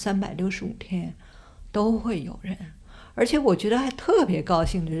1年365天都会有人。而且我觉得还特别高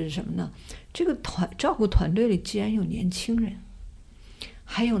兴的是什么呢？这个照顾团队里既然有年轻人，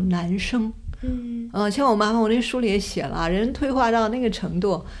还有男生。像我妈妈，我那书里也写了，人退化到那个程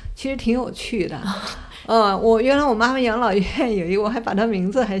度其实挺有趣的。原来我妈妈养老院有一个，我还把她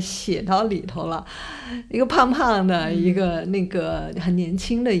名字还写到里头了，一个胖胖的一个那个很年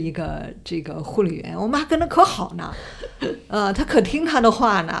轻的一个这个护理员，我妈跟她可好呢。她可听她的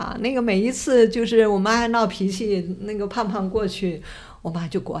话呢。那个每一次就是我妈还闹脾气，那个胖胖过去，我妈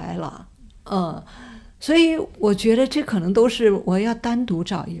就乖了。所以我觉得这可能都是我要单独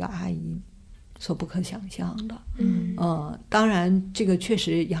找一个阿姨所不可想象的。当然这个确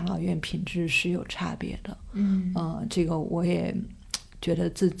实养老院品质是有差别的。这个我也觉得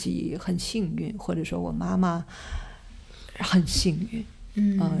自己很幸运，或者说我妈妈很幸运。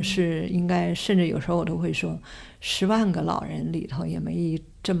是应该，甚至有时候我都会说10万个老人里头也没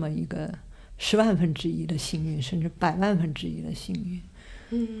这么一个10万分之一的幸运，甚至100万分之一的幸运。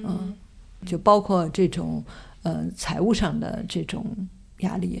就包括这种财务上的这种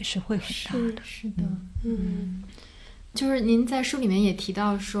压力也是会很大的。是的。就是您在书里面也提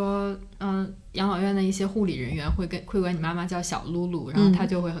到说，养老院的一些护理人员会管你妈妈叫小露露，然后她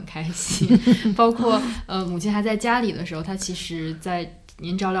就会很开心。包括母亲还在家里的时候，她其实在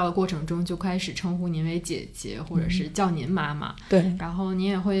您照料的过程中就开始称呼您为姐姐，或者是叫您妈妈。对，然后您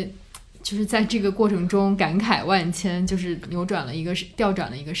也会就是在这个过程中感慨万千，就是调转了一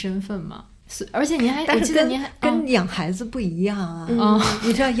个身份嘛。而且我记得您还跟养孩子不一样啊。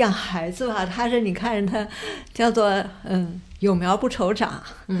你知道养孩子吧，他是你看着他叫做有苗不愁长，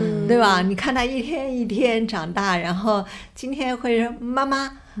对吧？你看他一天一天长大，然后今天会说妈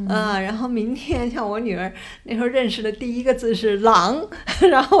妈，然后明天像我女儿那时候认识的第一个字是狼，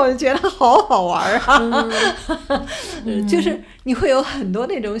然后我就觉得好好玩啊。就是你会有很多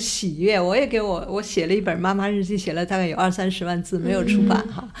那种喜悦。我也我写了一本妈妈日记，写了大概有20-30万字，没有出版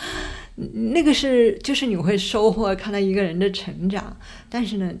哈。那个就是你会收获看到一个人的成长，但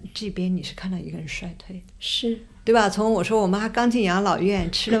是呢，这边你是看到一个人衰退，是对吧？从我说我妈刚进养老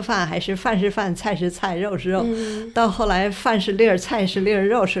院，吃的饭还是饭是饭，菜是菜，肉是肉，到后来饭是粒儿，菜是粒儿，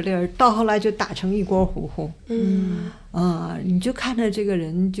肉是粒儿，到后来就打成一锅糊糊。你就看着这个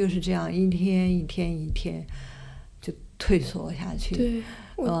人就是这样一天一天一天就退缩下去。对。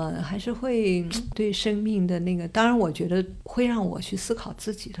还是会对生命的那个，当然我觉得会让我去思考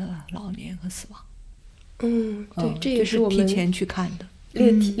自己的老年和死亡。对，这也是我们提前去看的。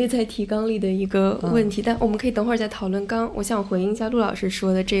列在提纲里的一个问题，但我们可以等会儿再讨论。我想回应一下陆老师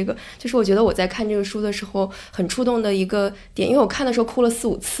说的这个，就是我觉得我在看这个书的时候很触动的一个点，因为我看的时候哭了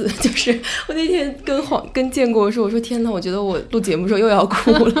4-5次，就是我那天跟建国说，我说天哪，我觉得我录节目的时候又要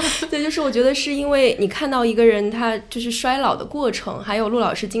哭了。对，就是我觉得是因为你看到一个人他就是衰老的过程，还有陆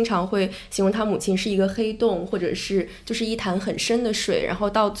老师经常会形容他母亲是一个黑洞，或者是就是一潭很深的水，然后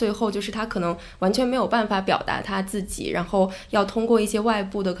到最后就是他可能完全没有办法表达他自己，然后要通过一些外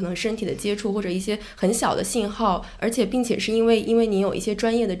部的可能身体的接触或者一些很小的信号，而且并且是因为您有一些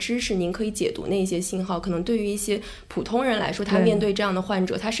专业的知识，您可以解读那些信号。可能对于一些普通人来说，他面对这样的患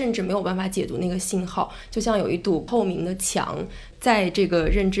者，他甚至没有办法解读那个信号，就像有一堵透明的墙在这个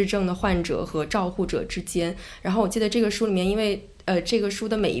认知症的患者和照护者之间。然后我记得这个书里面，因为这个书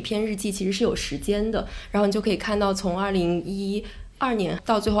的每一篇日记其实是有时间的，然后你就可以看到从2012年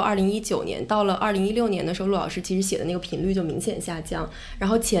到最后2019年，到了2016年的时候，陆老师其实写的那个频率就明显下降。然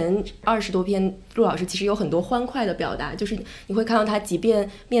后前20多篇，陆老师其实有很多欢快的表达，就是你会看到他即便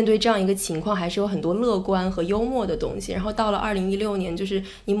面对这样一个情况，还是有很多乐观和幽默的东西。然后到了2016年，就是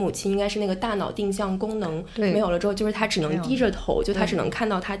你母亲应该是那个大脑定向功能没有了之后，就是他只能低着头，就他只能看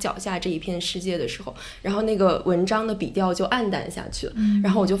到他脚下这一片世界的时候，然后那个文章的笔调就暗淡下去了。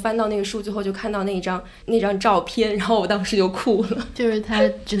然后我就翻到那个书，最后就看到那张照片，然后我当时就哭了。就是他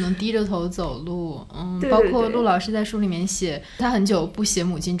只能低着头走路。包括陆老师在书里面写，他很久不写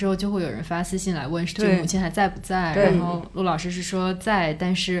母亲之后，就会有人发私信来问这个母亲还在不在，然后陆老师是说在，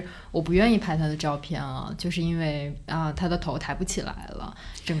但是我不愿意拍他的照片了，就是因为他的头抬不起来了，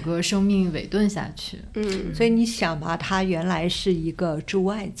整个生命萎顿下去。所以你想吧，他原来是一个驻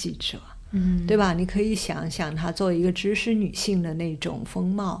外记者，对吧？你可以想想她作为一个知识女性的那种风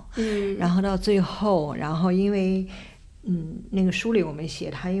貌，然后到最后，然后因为那个书里我们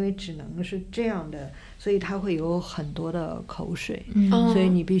写她因为只能是这样的，所以她会有很多的口水，所以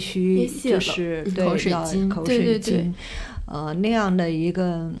你必须就是口水巾，口水巾，那样的一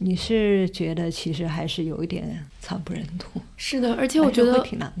个，你是觉得其实还是有一点惨不忍睹。是的，而且我觉得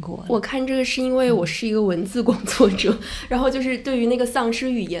挺难过的。我看这个是因为我是一个文字工作者，然后就是对于那个丧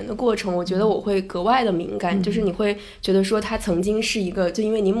失语言的过程，我觉得我会格外的敏感。就是你会觉得说他曾经是一个，就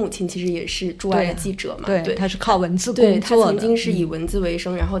因为你母亲其实也是驻外的记者嘛，对，他是靠文字工作的，对，他曾经是以文字为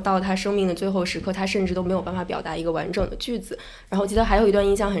生，然后到他生命的最后时刻，他甚至都没有办法表达一个完整的句子。然后我记得还有一段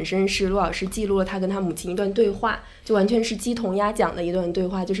印象很深，是陆老师记录了他跟他母亲一段对话，就完全是鸡同鸭讲的一段对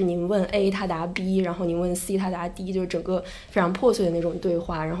话，就是您问 A 他答 B， 然后您问 C 他答 D， 就是整个非常破碎的那种对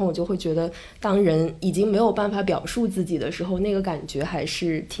话。然后我就会觉得当人已经没有办法表述自己的时候，那个感觉还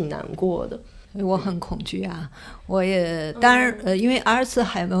是挺难过的。我很恐惧啊，我也当然因为阿尔茨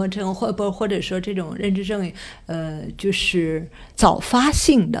海默症或者说这种认知症就是早发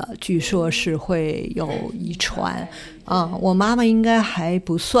性的，据说是会有遗传我妈妈应该还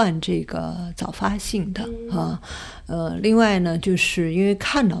不算这个早发性的另外呢，就是因为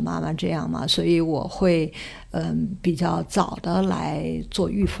看到妈妈这样嘛，所以我会比较早的来做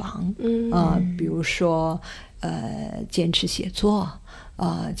预防比如说坚持写作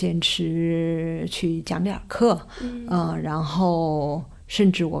坚持去讲点课然后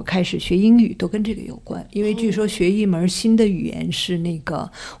甚至我开始学英语都跟这个有关，因为据说学一门新的语言是那个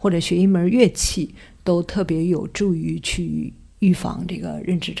或者学一门乐器都特别有助于去预防这个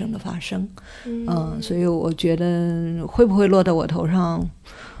认知症的发生所以我觉得会不会落到我头上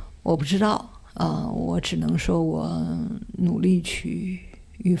我不知道我只能说我努力去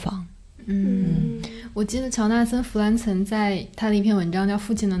预防我记得乔纳森·弗兰岑在他的一篇文章叫《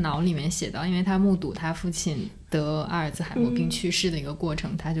父亲的脑》里面写到，因为他目睹他父亲得阿尔兹海默病去世的一个过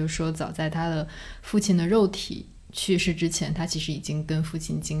程他就说早在他的父亲的肉体去世之前，他其实已经跟父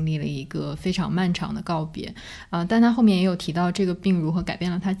亲经历了一个非常漫长的告别但他后面也有提到这个病如何改变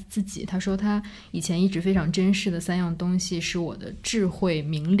了他自己。他说他以前一直非常珍视的3样东西是我的智慧、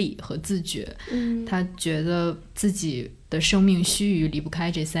明理和自觉。他觉得自己的生命须臾离不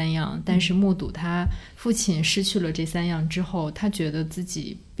开这3样，但是目睹他父亲失去了这3样之后，他觉得自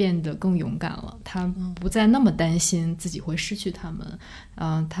己变得更勇敢了，他不再那么担心自己会失去他们。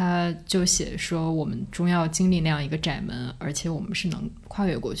他就写说我们终要经历那样一个窄门，而且我们是能跨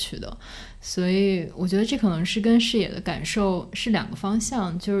越过去的。所以我觉得这可能是跟视野的感受是2个方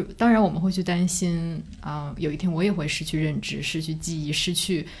向。就是当然我们会去担心有一天我也会失去认知，失去记忆，失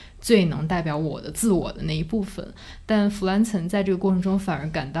去最能代表我的自我的那一部分。但弗兰岑在这个过程中反而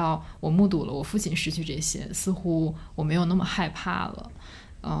感到，我目睹了我父亲失去这些，似乎我没有那么害怕了。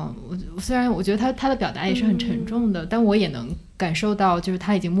虽然我觉得他的表达也是很沉重的，但我也能感受到，就是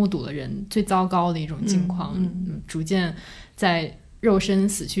他已经目睹了人最糟糕的一种境况，逐渐在肉身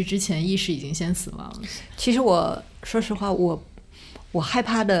死去之前，意识已经先死亡。其实我说实话，我害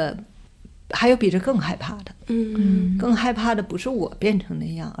怕的还有比这更害怕的。更害怕的不是我变成那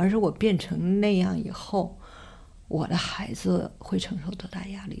样，而是我变成那样以后，我的孩子会承受多大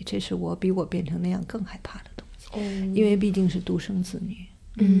压力，这是我比我变成那样更害怕的东西。因为毕竟是独生子女。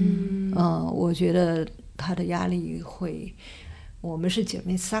我觉得他的压力会，我们是姐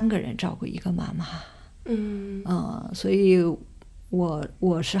妹3个人照顾一个妈妈。所以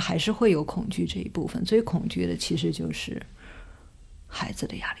我是还是会有恐惧这一部分。最恐惧的其实就是孩子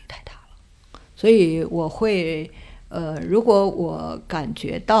的压力太大了。所以我会如果我感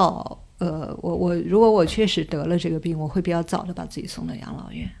觉到如果我确实得了这个病，我会比较早的把自己送到养老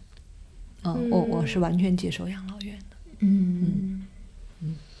院。我是完全接受养老院的。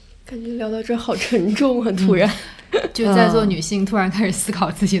感觉聊到这好沉重啊，突然就在座女性突然开始思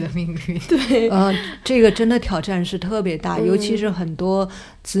考自己的命运。对，这个真的挑战是特别大，尤其是很多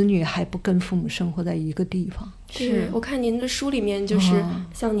子女还不跟父母生活在一个地方。是我看您的书里面，就是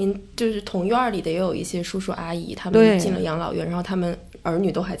像您就是同院里的也有一些叔叔阿姨，他们进了养老院，然后他们儿女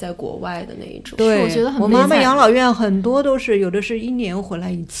都还在国外的那一种。对，我觉得很我妈妈养老院很多都是有的是1年回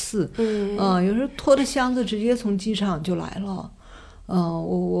来1次，有时候拖着箱子直接从机场就来了。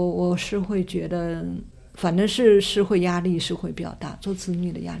我是会觉得，反正是会压力是会比较大，做子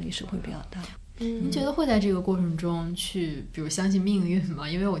女的压力是会比较大。您觉得会在这个过程中去比如相信命运吗？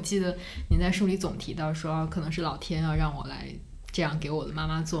因为我记得您在书里总提到说可能是老天要让我来这样给我的妈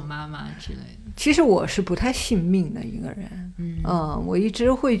妈做妈妈之类的。其实我是不太信命的一个人。我一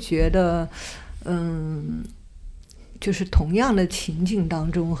直会觉得就是同样的情境当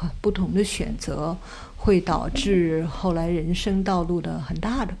中不同的选择会导致后来人生道路的很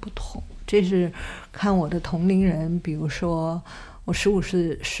大的不同。这是看我的同龄人，比如说我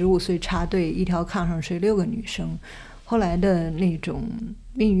15岁插队一条炕上睡6个女生，后来的那种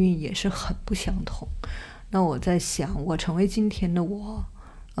命运也是很不相同。那我在想，我成为今天的我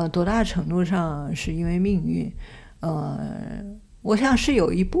多大程度上是因为命运？我想是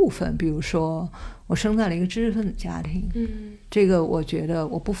有一部分，比如说我生在了一个知识分子家庭，这个我觉得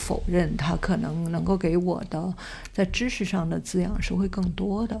我不否认，它可能够给我的在知识上的滋养是会更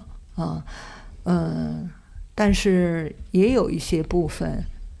多的但是也有一些部分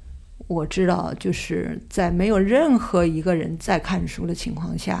我知道，就是在没有任何一个人在看书的情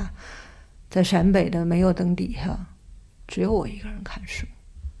况下，在陕北的煤油灯底下只有我一个人看书，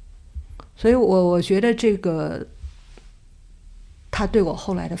所以我觉得这个他对我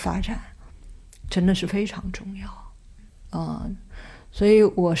后来的发展真的是非常重要所以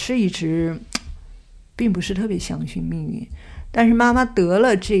我是一直并不是特别相信命运。但是妈妈得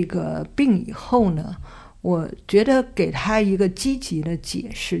了这个病以后呢，我觉得给她一个积极的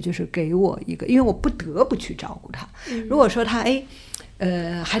解释，就是给我一个，因为我不得不去照顾她。如果说她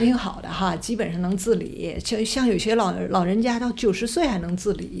还挺好的哈，基本上能自理，像有些老人家到90岁还能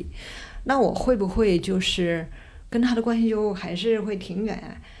自理，那我会不会就是跟他的关系就还是会挺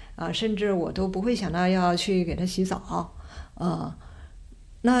远甚至我都不会想到要去给他洗澡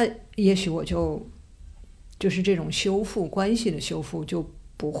那也许我就是这种修复关系的修复就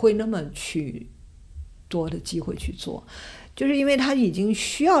不会那么去多的机会去做，就是因为他已经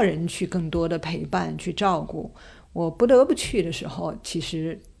需要人去更多的陪伴去照顾，我不得不去的时候，其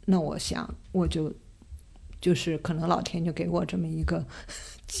实那我想我就是可能老天就给我这么一个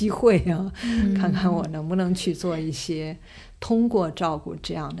机会看看我能不能去做一些通过照顾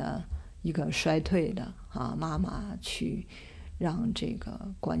这样的一个衰退的妈妈去让这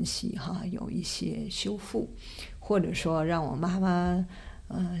个关系有一些修复，或者说让我妈妈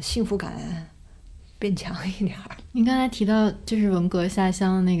幸福感变强一点。您刚才提到就是文革下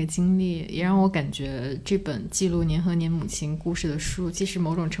乡的那个经历，也让我感觉这本记录您和您母亲故事的书，其实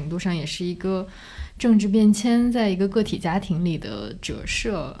某种程度上也是一个政治变迁在一个个体家庭里的折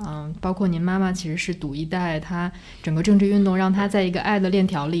射。包括您妈妈其实是赌一代，她整个政治运动让她在一个爱的链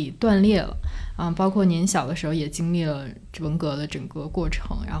条里断裂了。包括您小的时候也经历了文革的整个过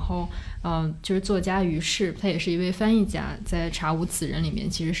程，然后就是作家于适，他也是一位翻译家，在《查无此人》里面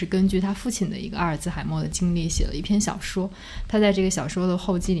其实是根据他父亲的一个阿尔兹海默的经历写了一篇小说。他在这个小说的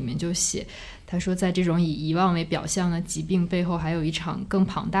后记里面就写，他说在这种以遗忘为表象的疾病背后，还有一场更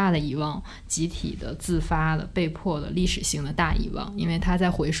庞大的遗忘，集体的、自发的、被迫的、历史性的大遗忘。因为他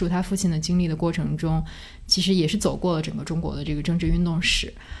在回述他父亲的经历的过程中，其实也是走过了整个中国的这个政治运动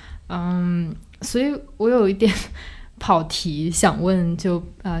史。所以我有一点跑题想问，就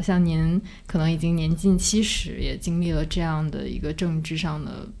像您可能已经年近70，也经历了这样的一个政治上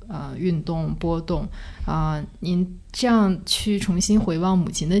的运动波动您这样去重新回望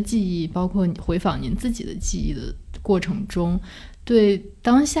母亲的记忆，包括回访您自己的记忆的过程中，对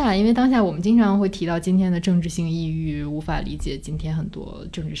当下，因为当下我们经常会提到今天的政治性抑郁，无法理解今天很多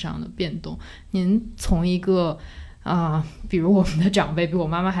政治上的变动，您从一个比如我们的长辈比我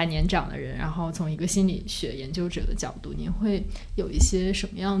妈妈还年长的人，然后从一个心理学研究者的角度，您会有一些什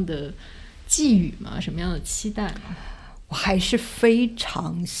么样的寄语吗？什么样的期待吗？我还是非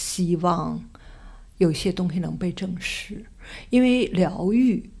常希望有些东西能被证实，因为疗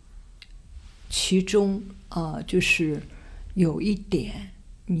愈其中就是有一点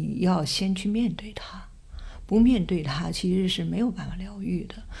你要先去面对它，不面对它其实是没有办法疗愈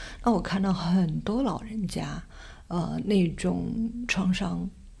的。那我看到很多老人家那种创伤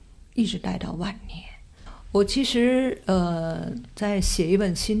一直带到晚年。我其实在写一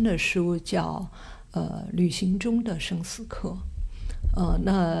本新的书，叫旅行中的生死课。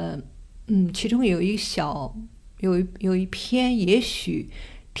其中有一篇，也许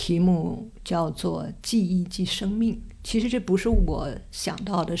题目叫做《记忆即生命》。其实这不是我想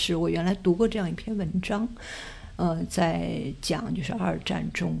到的，是我原来读过这样一篇文章。在讲就是2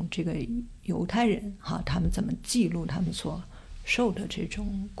战中这个犹太人他们怎么记录他们所受的这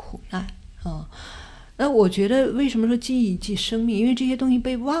种苦难那我觉得为什么说记忆即生命，因为这些东西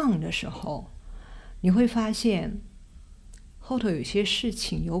被忘的时候，你会发现后头有些事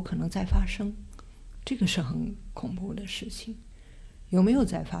情有可能再发生，这个是很恐怖的事情。有没有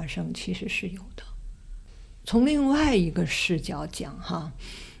再发生？其实是有的。从另外一个视角讲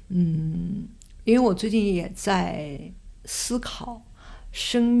因为我最近也在思考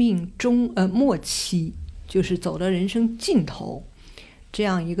生命末期，就是走到人生尽头这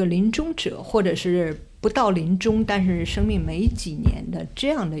样一个临终者，或者是不到临终但是生命没几年的这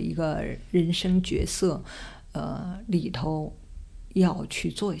样的一个人生角色里头要去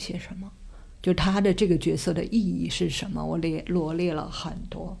做一些什么，就他的这个角色的意义是什么。我罗列了很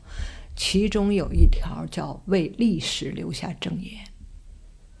多，其中有一条叫为历史留下证言。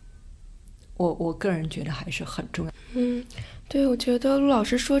我个人觉得还是很重要。对，我觉得陆老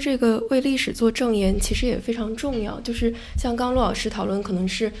师说这个为历史做证言其实也非常重要，就是像刚陆老师讨论可能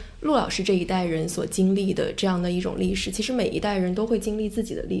是陆老师这一代人所经历的这样的一种历史，其实每一代人都会经历自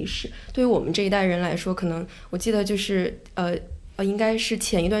己的历史。对于我们这一代人来说，可能我记得就是应该是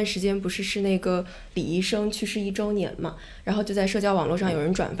前一段时间不是那个李医生去世1周年嘛，然后就在社交网络上有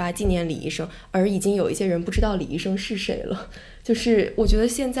人转发纪念李医生，而已经有一些人不知道李医生是谁了。就是我觉得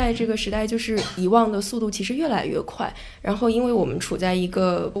现在这个时代就是遗忘的速度其实越来越快，然后因为我们处在一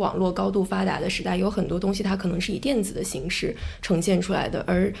个网络高度发达的时代，有很多东西它可能是以电子的形式呈现出来的，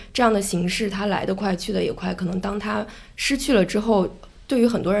而这样的形式它来得快去得也快，可能当它失去了之后，对于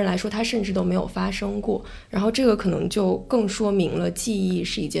很多人来说它甚至都没有发生过，然后这个可能就更说明了记忆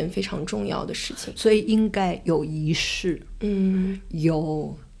是一件非常重要的事情。所以应该有仪式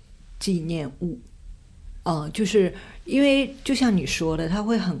有纪念物就是因为就像你说的，它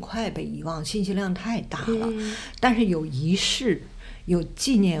会很快被遗忘，信息量太大了但是有仪式有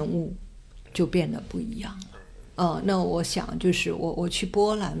纪念物就变得不一样了那我想就是我去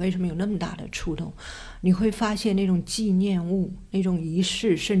波兰为什么有那么大的触动，你会发现那种纪念物那种仪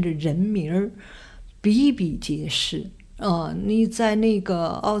式甚至人名比比皆是你在那个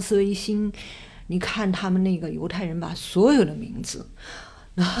奥斯维辛，你看他们那个犹太人把所有的名字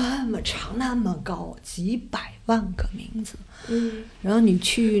那么长那么高，几百万个名字然后你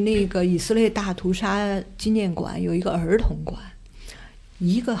去那个以色列大屠杀纪念馆，有一个儿童馆，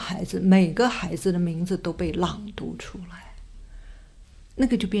一个孩子每个孩子的名字都被朗读出来，那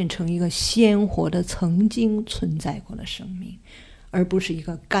个就变成一个鲜活的曾经存在过的生命，而不是一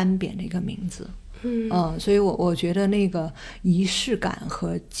个干瘪的一个名字所以我觉得那个仪式感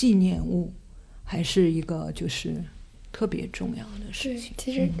和纪念物还是一个就是特别重要的事情。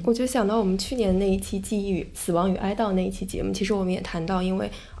其实我就想到我们去年那一期《记忆与死亡与哀悼》那一期节目，其实我们也谈到，因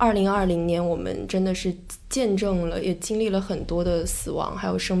为2020年我们真的是见证了，也经历了很多的死亡，还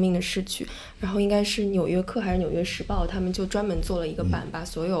有生命的逝去。然后应该是《纽约客》还是《纽约时报》，他们就专门做了一个版，把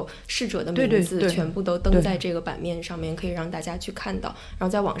所有逝者的名字全部都登在这个版面上面，可以让大家去看到。然后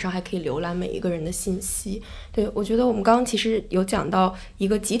在网上还可以浏览每一个人的信息。对，我觉得我们刚刚其实有讲到一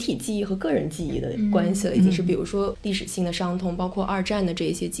个集体记忆和个人记忆的关系了，已经是比如说历史性的伤痛，包括二战的这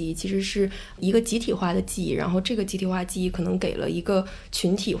一些记忆，其实是一个集体化的记忆。然后这个集体化记忆可能给了一个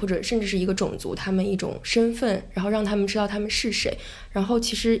群体或者甚至是一个种族他们一种身份，然后让他们知道他们是谁。然后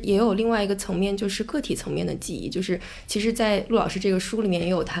其实也有另外一个层面，就是个体层面的记忆，就是其实在陆老师这个书里面也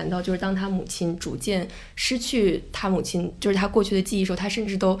有谈到，就是当他母亲逐渐失去他母亲就是他过去的记忆的时候，他甚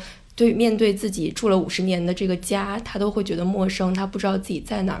至都面对自己住了50年的这个家，他都会觉得陌生，他不知道自己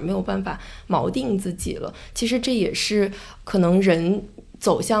在哪儿，没有办法锚定自己了。其实这也是可能人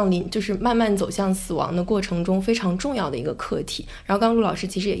走向就是慢慢走向死亡的过程中非常重要的一个课题。然后刚刚陆老师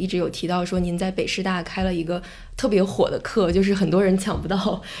其实也一直有提到说，您在北师大开了一个特别火的课，就是很多人抢不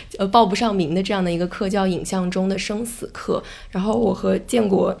到报不上名的这样的一个课，叫影像中的生死课。然后我和建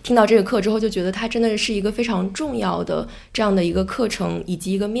国听到这个课之后就觉得它真的是一个非常重要的这样的一个课程，以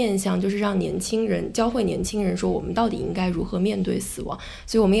及一个面向，就是让年轻人教会年轻人说我们到底应该如何面对死亡。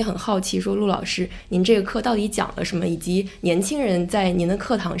所以我们也很好奇说，陆老师您这个课到底讲了什么，以及年轻人在您的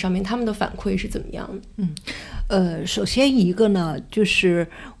课堂上面他们的反馈是怎么样的？首先一个呢，就是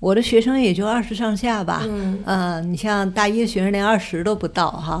我的学生也就20上下吧，你像大一的学生连20都不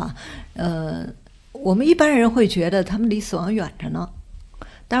到哈，我们一般人会觉得他们离死亡远着呢，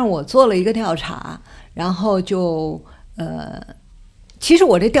但是我做了一个调查，然后就其实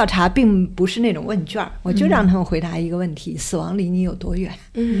我这调查并不是那种问卷，我就让他们回答一个问题：死亡离你有多远？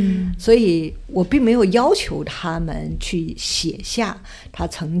所以我并没有要求他们去写下他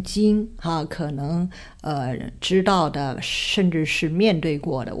曾经可能知道的，甚至是面对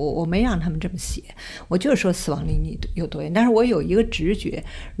过的，我没让他们这么写，我就是说死亡离你有多远。但是我有一个直觉，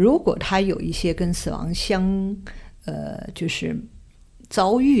如果他有一些跟死亡就是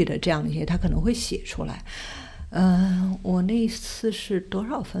遭遇的这样的一些，他可能会写出来。我那次是多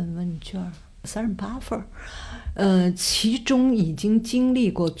少份问卷？38份，其中已经经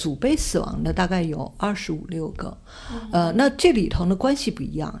历过祖辈死亡的大概有25、26个，那这里头的关系不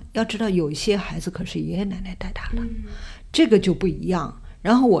一样。要知道，有一些孩子可是爷爷奶奶带大的，这个就不一样。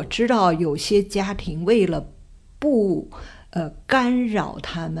然后我知道有些家庭为了不干扰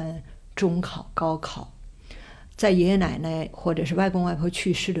他们中考、高考，在爷爷奶奶或者是外公外婆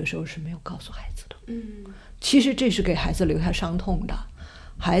去世的时候是没有告诉孩子的。其实这是给孩子留下伤痛的，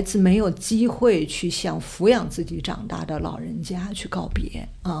孩子没有机会去向抚养自己长大的老人家去告别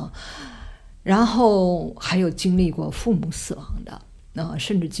啊。然后还有经历过父母死亡的，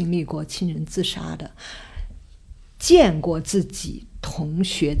甚至经历过亲人自杀的，见过自己同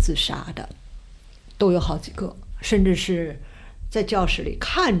学自杀的都有好几个，甚至是在教室里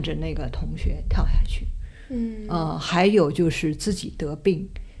看着那个同学跳下去。还有就是自己得病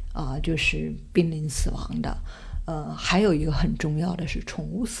就是濒临死亡的，还有一个很重要的是宠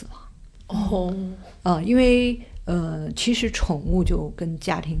物死亡。因为其实宠物就跟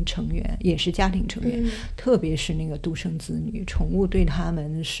家庭成员也是家庭成员，特别是那个独生子女，宠物对他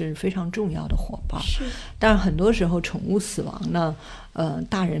们是非常重要的伙伴。但是很多时候宠物死亡呢，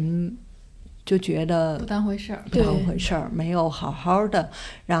大人就觉得不当回事儿，没有好好的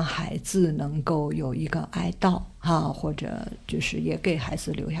让孩子能够有一个哀悼或者就是也给孩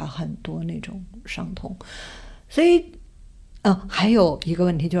子留下很多那种伤痛。所以还有一个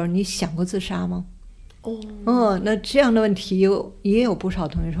问题就是，你想过自杀吗？那这样的问题也有不少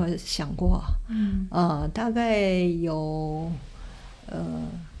同学说想过，大概有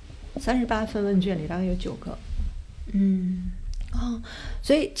38份问卷里大概有9个。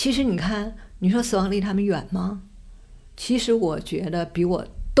所以其实你看，你说死亡离他们远吗？其实我觉得比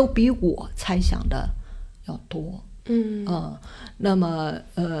我猜想的要多。那么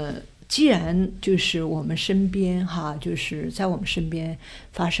既然就是我们身边就是在我们身边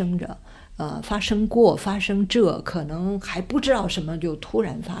发生着，发生过，发生这可能还不知道什么就突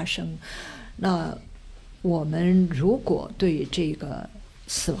然发生，那我们如果对这个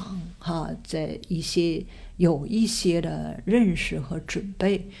死亡在有一些的认识和准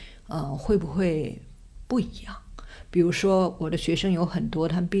备，会不会不一样？比如说我的学生有很多，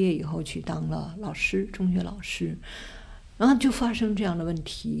他们毕业以后去当了老师，中学老师，然后就发生这样的问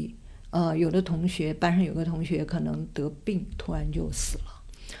题。有的同学班上有个同学可能得病突然就死了，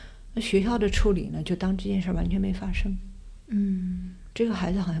那学校的处理呢，就当这件事完全没发生。这个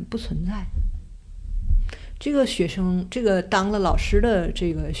孩子好像不存在。这个学生，这个当了老师的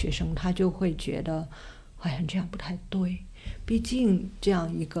这个学生，他就会觉得好像这样不太对。毕竟这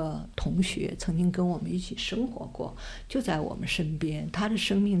样一个同学曾经跟我们一起生活过，就在我们身边，他的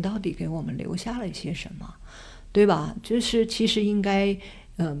生命到底给我们留下了一些什么，对吧？就是其实应该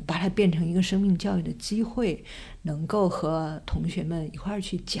把它变成一个生命教育的机会，能够和同学们一块儿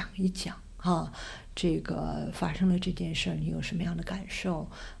去讲一讲这个发生了这件事儿，你有什么样的感受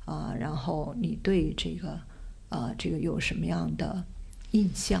然后你对这个有什么样的印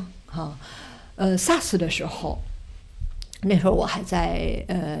象SARS 的时候，那时候我还在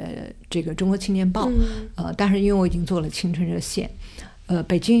这个中国青年报但是因为我已经做了青春热线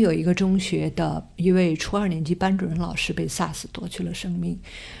北京有一个中学的一位初2年级班主任老师被 SARS 夺去了生命，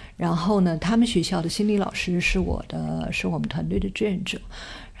然后呢他们学校的心理老师是我们团队的志愿者，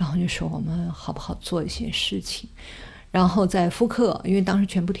然后就说我们好不好做一些事情，然后在复课，因为当时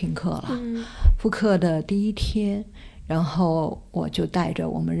全部停课了复课的第一天，然后我就带着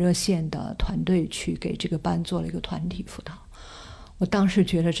我们热线的团队去给这个班做了一个团体辅导。我当时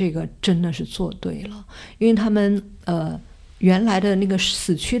觉得这个真的是做对了，因为他们原来的那个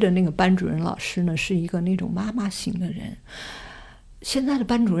死去的那个班主任老师呢是一个那种妈妈型的人，现在的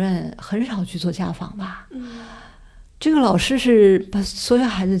班主任很少去做家访吧这个老师是把所有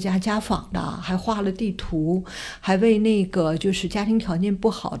孩子家访的，还画了地图，还为那个就是家庭条件不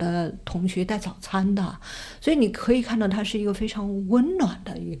好的同学带早餐的，所以你可以看到他是一个非常温暖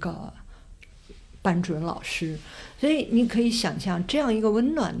的一个班主任老师。所以你可以想象这样一个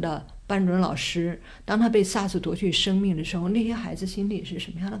温暖的班主任老师，当他被 SARS 夺去生命的时候，那些孩子心里是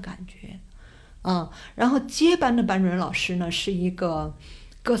什么样的感觉然后接班的班主任老师呢是一个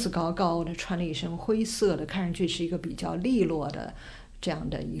个子高高的，穿了一身灰色的，看上去是一个比较利落的这样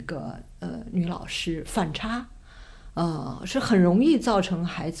的一个女老师，反差是很容易造成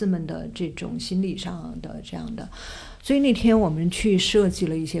孩子们的这种心理上的这样的。所以那天我们去设计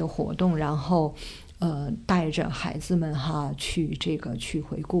了一些活动，然后带着孩子们去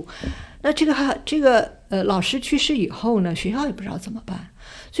回顾。那这个老师去世以后呢，学校也不知道怎么办，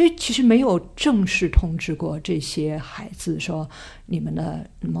所以其实没有正式通知过这些孩子说你们的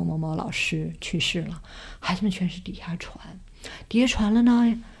某某某老师去世了，孩子们全是底下传了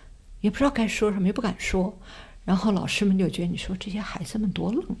呢，也不知道该说什么，也不敢说。然后老师们就觉得你说这些孩子们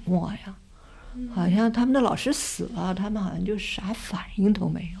多冷漠呀，好像他们的老师死了，他们好像就啥反应都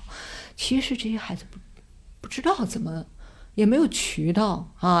没有。其实这些孩子不知道怎么，也没有渠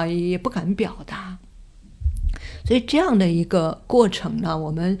道也不敢表达。所以这样的一个过程呢，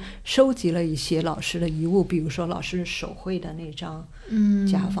我们收集了一些老师的遗物，比如说老师手绘的那张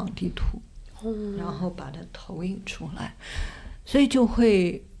家访地图然后把它投影出来，所以就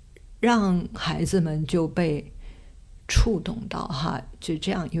会让孩子们就被触动到就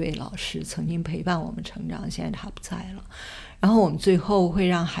这样一位老师曾经陪伴我们成长，现在他不在了。然后我们最后会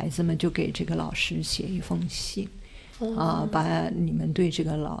让孩子们就给这个老师写一封信把你们对这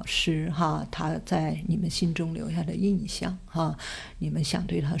个老师他在你们心中留下的印象你们想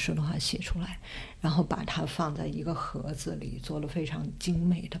对他说的话写出来，然后把它放在一个盒子里，做了非常精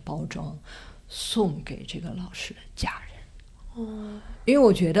美的包装，送给这个老师的家人因为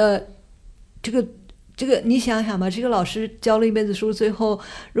我觉得这个你想想吧，这个老师教了一辈子书，最后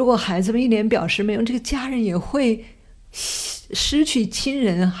如果孩子们一点表示没有，这个家人也会失去亲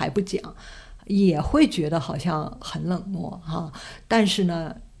人还不讲，也会觉得好像很冷漠但是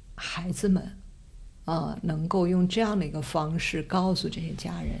呢孩子们能够用这样的一个方式告诉这些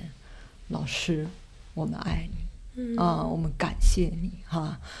家人，老师我们爱你我们感谢你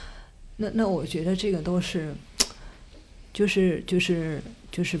那我觉得这个都是就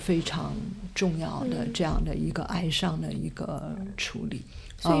是非常重要的这样的一个哀伤的一个处理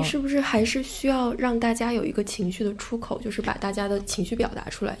所以是不是还是需要让大家有一个情绪的出口，就是把大家的情绪表达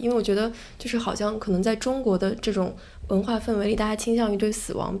出来？因为我觉得就是好像可能在中国的这种文化氛围里，大家倾向于对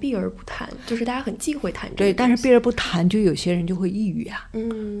死亡避而不谈，就是大家很忌讳谈这个。对，但是避而不谈，就有些人就会抑郁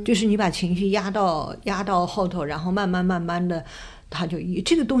就是你把情绪压到后头，然后慢慢的他就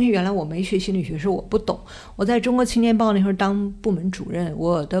这个东西原来我没学心理学是我不懂。我在中国青年报那会儿当部门主任，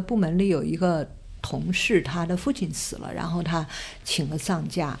我的部门里有一个同事，他的父亲死了，然后他请了丧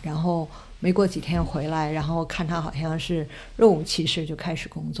假，然后没过几天回来，然后看他好像是若无其事就开始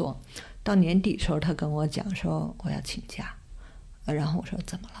工作。到年底的时候他跟我讲说我要请假，然后我说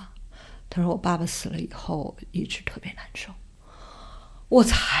怎么了？他说我爸爸死了以后一直特别难受。我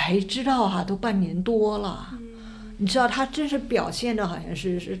才知道都半年多了你知道他真是表现的好像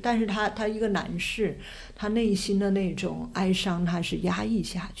是但是他一个男士，他内心的那种哀伤他是压抑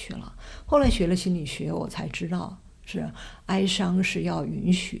下去了。后来学了心理学，我才知道是哀伤是要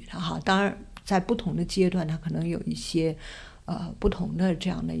允许的当然在不同的阶段，它可能有一些不同的这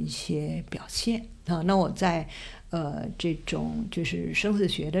样的一些表现啊。那我在这种就是生死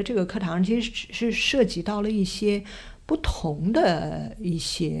学的这个课堂，其实是涉及到了一些不同的一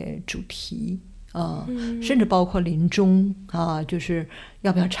些主题甚至包括临终就是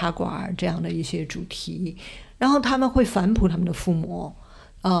要不要插管这样的一些主题。然后他们会反哺他们的父母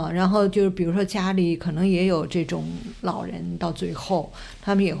然后就是比如说家里可能也有这种老人，到最后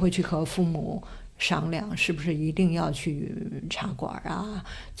他们也会去和父母商量是不是一定要去插管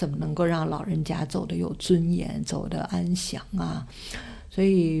怎么能够让老人家走得有尊严，走得安详所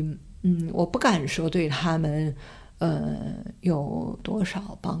以我不敢说对他们有多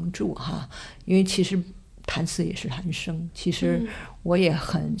少帮助因为其实谈死也是谈生。其实我也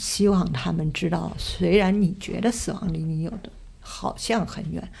很希望他们知道，虽然你觉得死亡离你有的好像很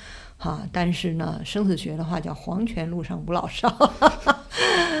远但是呢，生死学的话叫黄泉路上无老少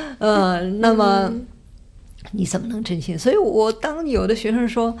那么你怎么能真心？所以我当有的学生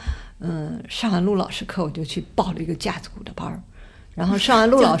说上完陆老师课，我就去报了一个架子鼓的班，然后上完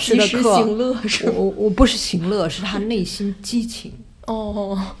陆老师的课我不是行乐，是他内心激情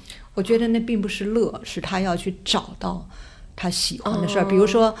我觉得那并不是乐，是他要去找到他喜欢的事儿。比如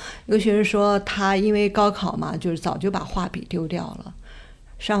说有学生说他因为高考嘛，就是早就把画笔丢掉了，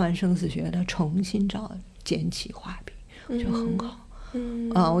上完生死学他重新捡起画笔，我觉得很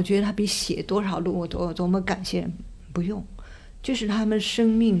好我觉得他比写多少路我多么感谢不用，就是他们生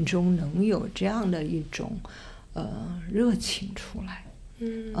命中能有这样的一种热情出来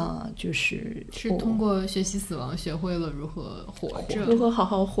就是通过学习死亡学会了如何活着，如何好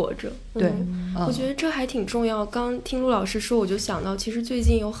好活着。对我觉得这还挺重要。刚听陆老师说，我就想到其实最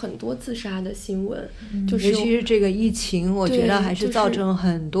近有很多自杀的新闻就是尤其是这个疫情，我觉得还是造成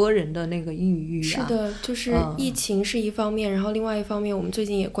很多人的那个抑郁是的，就是疫情是一方面然后另外一方面我们最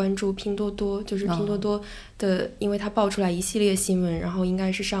近也关注拼多多，就是拼多多的因为他爆出来一系列新闻，然后应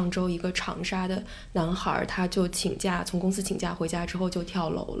该是上周一个长沙的男孩，他就从公司请假回家之后就跳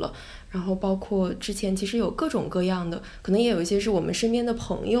楼了。然后包括之前其实有各种各样的，可能也有一些是我们身边的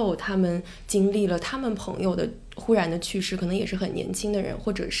朋友，他们经历了他们朋友的忽然的去世，可能也是很年轻的人，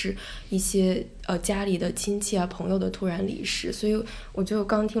或者是一些家里的亲戚朋友的突然离世。所以我就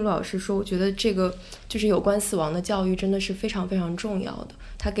刚听陆老师说，我觉得这个就是有关死亡的教育真的是非常非常重要的，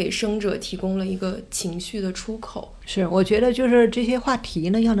它给生者提供了一个情绪的出口。是，我觉得就是这些话题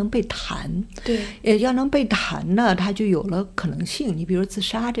呢要能被谈，对，也要能被谈呢，它就有了可能性。你比如自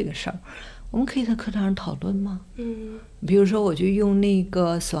杀这个事儿，我们可以在课堂上讨论吗？比如说我就用那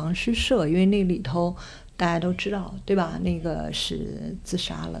个死亡诗社，因为那里头大家都知道对吧，那个是自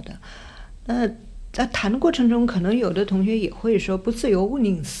杀了的。那在谈的过程中，可能有的同学也会说不自由勿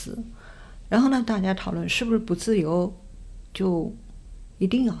宁死，然后呢大家讨论是不是不自由就一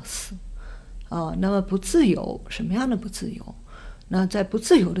定要死那么不自由，什么样的不自由？那在不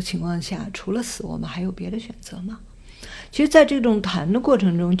自由的情况下，除了死我们还有别的选择吗？其实在这种谈的过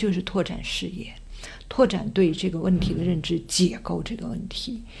程中，就是拓展视野，拓展对这个问题的认知，解构这个问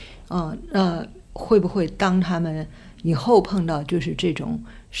题会不会当他们以后碰到就是这种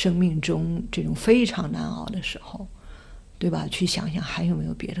生命中这种非常难熬的时候，对吧，去想想还有没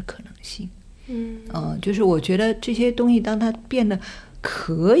有别的可能性。就是我觉得这些东西当它变得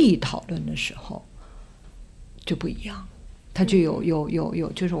可以讨论的时候就不一样，它就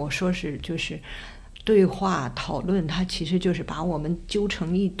有就是我说是就是对话讨论，它其实就是把我们揪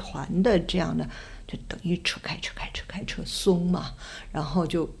成一团的这样的，就等于扯开扯松嘛，然后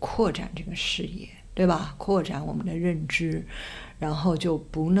就扩展这个视野，对吧，扩展我们的认知，然后就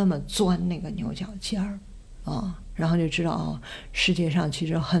不那么钻那个牛角尖儿然后就知道世界上其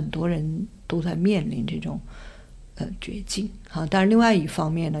实很多人都在面临这种绝境但是另外一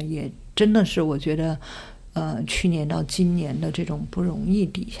方面呢，也真的是我觉得去年到今年的这种不容易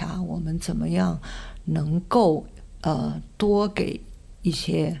底下，我们怎么样能够多给一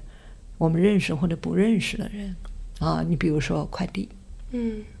些我们认识或者不认识的人你比如说快递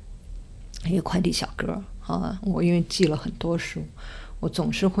一个快递小哥我因为寄了很多书，我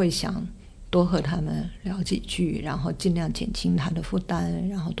总是会想多和他们聊几句，然后尽量减轻他的负担，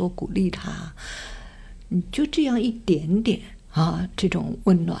然后多鼓励他，就这样一点点这种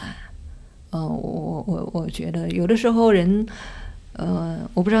温暖我觉得有的时候人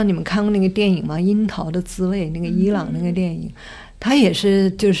我不知道你们看过那个电影吗，樱桃的滋味，那个伊朗那个电影，他也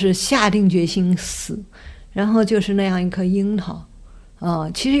是就是下定决心死，然后就是那样一颗樱桃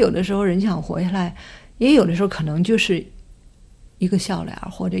其实有的时候人想活下来，也有的时候可能就是一个笑脸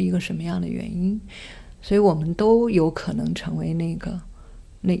或者一个什么样的原因，所以我们都有可能成为那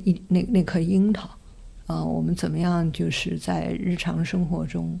颗樱桃我们怎么样就是在日常生活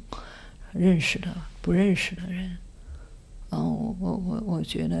中认识的、不认识的人。我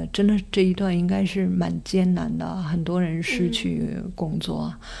觉得真的这一段应该是蛮艰难的，很多人失去工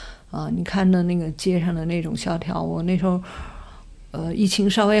作。你看的那个街上的那种萧条，我那时候疫情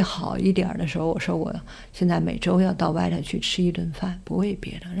稍微好一点的时候，我说我现在每周要到外头去吃一顿饭，不为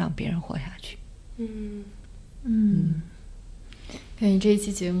别的，让别人活下去。感觉这一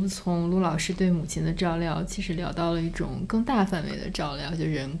期节目从陆老师对母亲的照料，其实聊到了一种更大范围的照料，就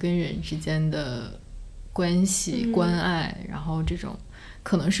人跟人之间的关系、关爱，然后这种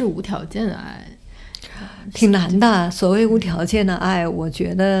可能是无条件的爱，挺难的。所谓无条件的爱，我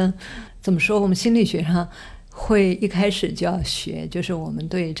觉得怎么说，我们心理学上会一开始就要学，就是我们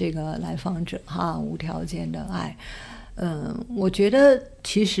对这个来访者无条件的爱。我觉得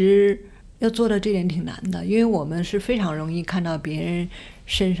其实要做到这点挺难的，因为我们是非常容易看到别人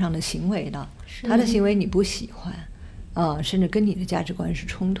身上的行为的，他的行为你不喜欢，甚至跟你的价值观是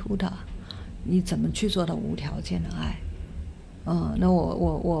冲突的，你怎么去做到无条件的爱？那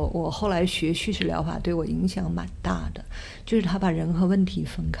我后来学叙事疗法对我影响蛮大的，就是他把人和问题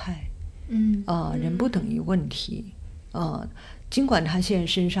分开。人不等于问题，尽管他现在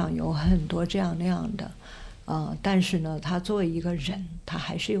身上有很多这样那样的，但是呢，他作为一个人，他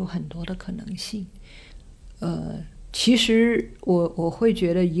还是有很多的可能性。其实我会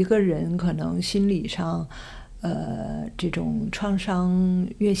觉得一个人可能心理上这种创伤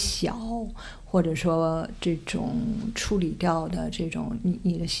越小，或者说这种处理掉的这种，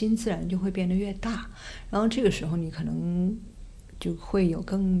你的心自然就会变得越大，然后这个时候你可能就会有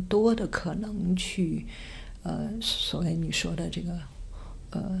更多的可能去所谓你说的这个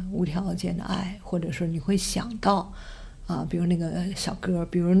无条件的爱，或者说你会想到比如那个小哥，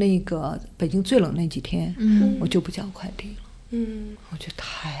比如那个北京最冷那几天，我就不叫快递了，我觉得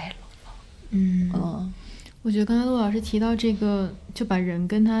太冷了。我觉得刚才陆老师提到这个，就把人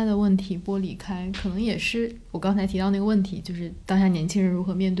跟他的问题剥离开，可能也是我刚才提到那个问题，就是当下年轻人如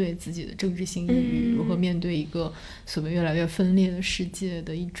何面对自己的政治性抑郁，如何面对一个所谓越来越分裂的世界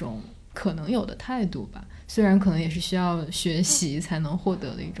的一种可能有的态度吧。虽然可能也是需要学习才能获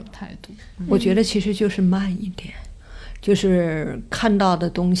得的一种态度。我觉得其实就是慢一点，就是看到的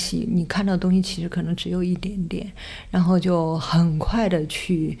东西，你看到的东西其实可能只有一点点，然后就很快的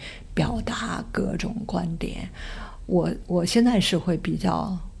去表达各种观点。我现在是会比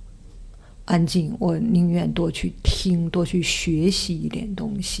较安静，我宁愿多去听，多去学习一点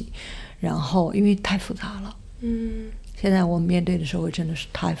东西，然后因为太复杂了，现在我们面对的社会真的是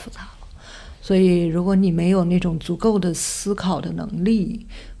太复杂了，所以如果你没有那种足够的思考的能力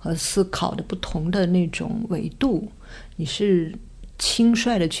和思考的不同的那种维度，你是轻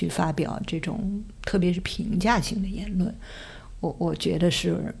率的去发表这种特别是评价性的言论，我觉得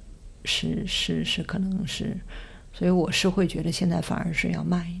是可能是，所以我是会觉得现在反而是要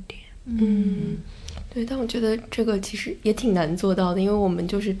慢一点。对，但我觉得这个其实也挺难做到的，因为我们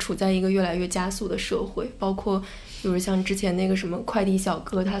就是处在一个越来越加速的社会，包括比如像之前那个什么快递小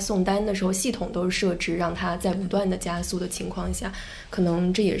哥，他送单的时候系统都是设置让他在不断的加速的情况下，可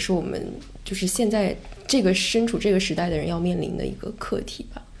能这也是我们就是现在这个身处这个时代的人要面临的一个课题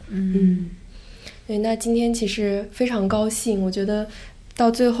吧。对，那今天其实非常高兴，我觉得到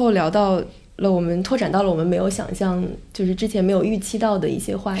最后聊到了我们拓展到了我们没有想象，就是之前没有预期到的一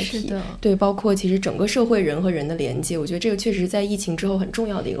些话题。对，包括其实整个社会人和人的连接，我觉得这个确实在疫情之后很重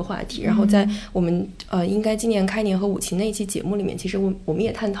要的一个话题。然后在我们应该今年开年和武琴那一期节目里面，其实我们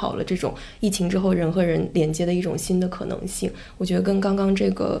也探讨了这种疫情之后人和人连接的一种新的可能性，我觉得跟刚刚这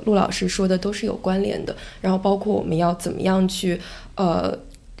个陆老师说的都是有关联的。然后包括我们要怎么样去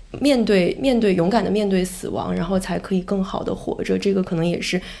面对勇敢的面对死亡，然后才可以更好的活着，这个可能也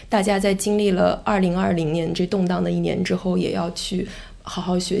是大家在经历了2020年这动荡的一年之后也要去好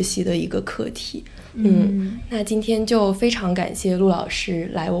好学习的一个课题。那今天就非常感谢陆老师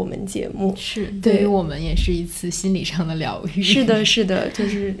来我们节目，是对于我们也是一次心理上的疗愈。是的，就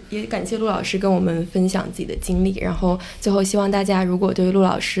是也感谢陆老师跟我们分享自己的经历。然后最后希望大家如果对陆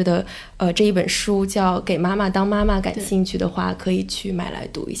老师的这一本书叫《给妈妈当妈妈》感兴趣的话，可以去买来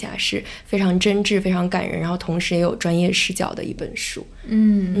读一下，是非常真挚非常感人，然后同时也有专业视角的一本书。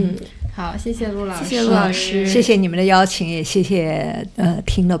好，谢谢陆老师。谢谢陆老师，谢谢你们的邀请，也谢谢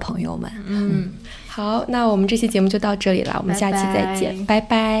听的朋友们。好，那我们这期节目就到这里了，我们下期再见，拜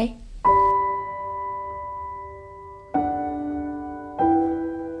拜。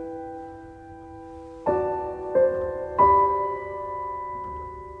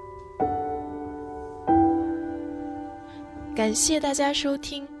感谢大家收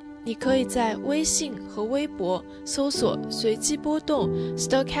听，你可以在微信和微博搜索随机波动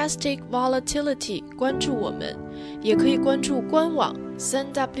Stochastic Volatility 关注我们，也可以关注官网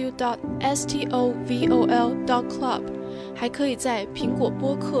snw.stovol.club， 还可以在苹果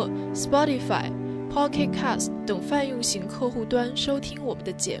播客、Spotify、Pocket Cast 等泛用型客户端收听我们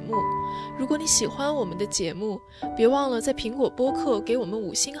的节目。如果你喜欢我们的节目，别忘了在苹果播客给我们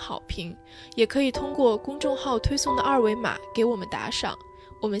5星好评，也可以通过公众号推送的2维码给我们打赏。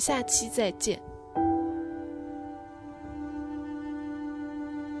我们下期再见。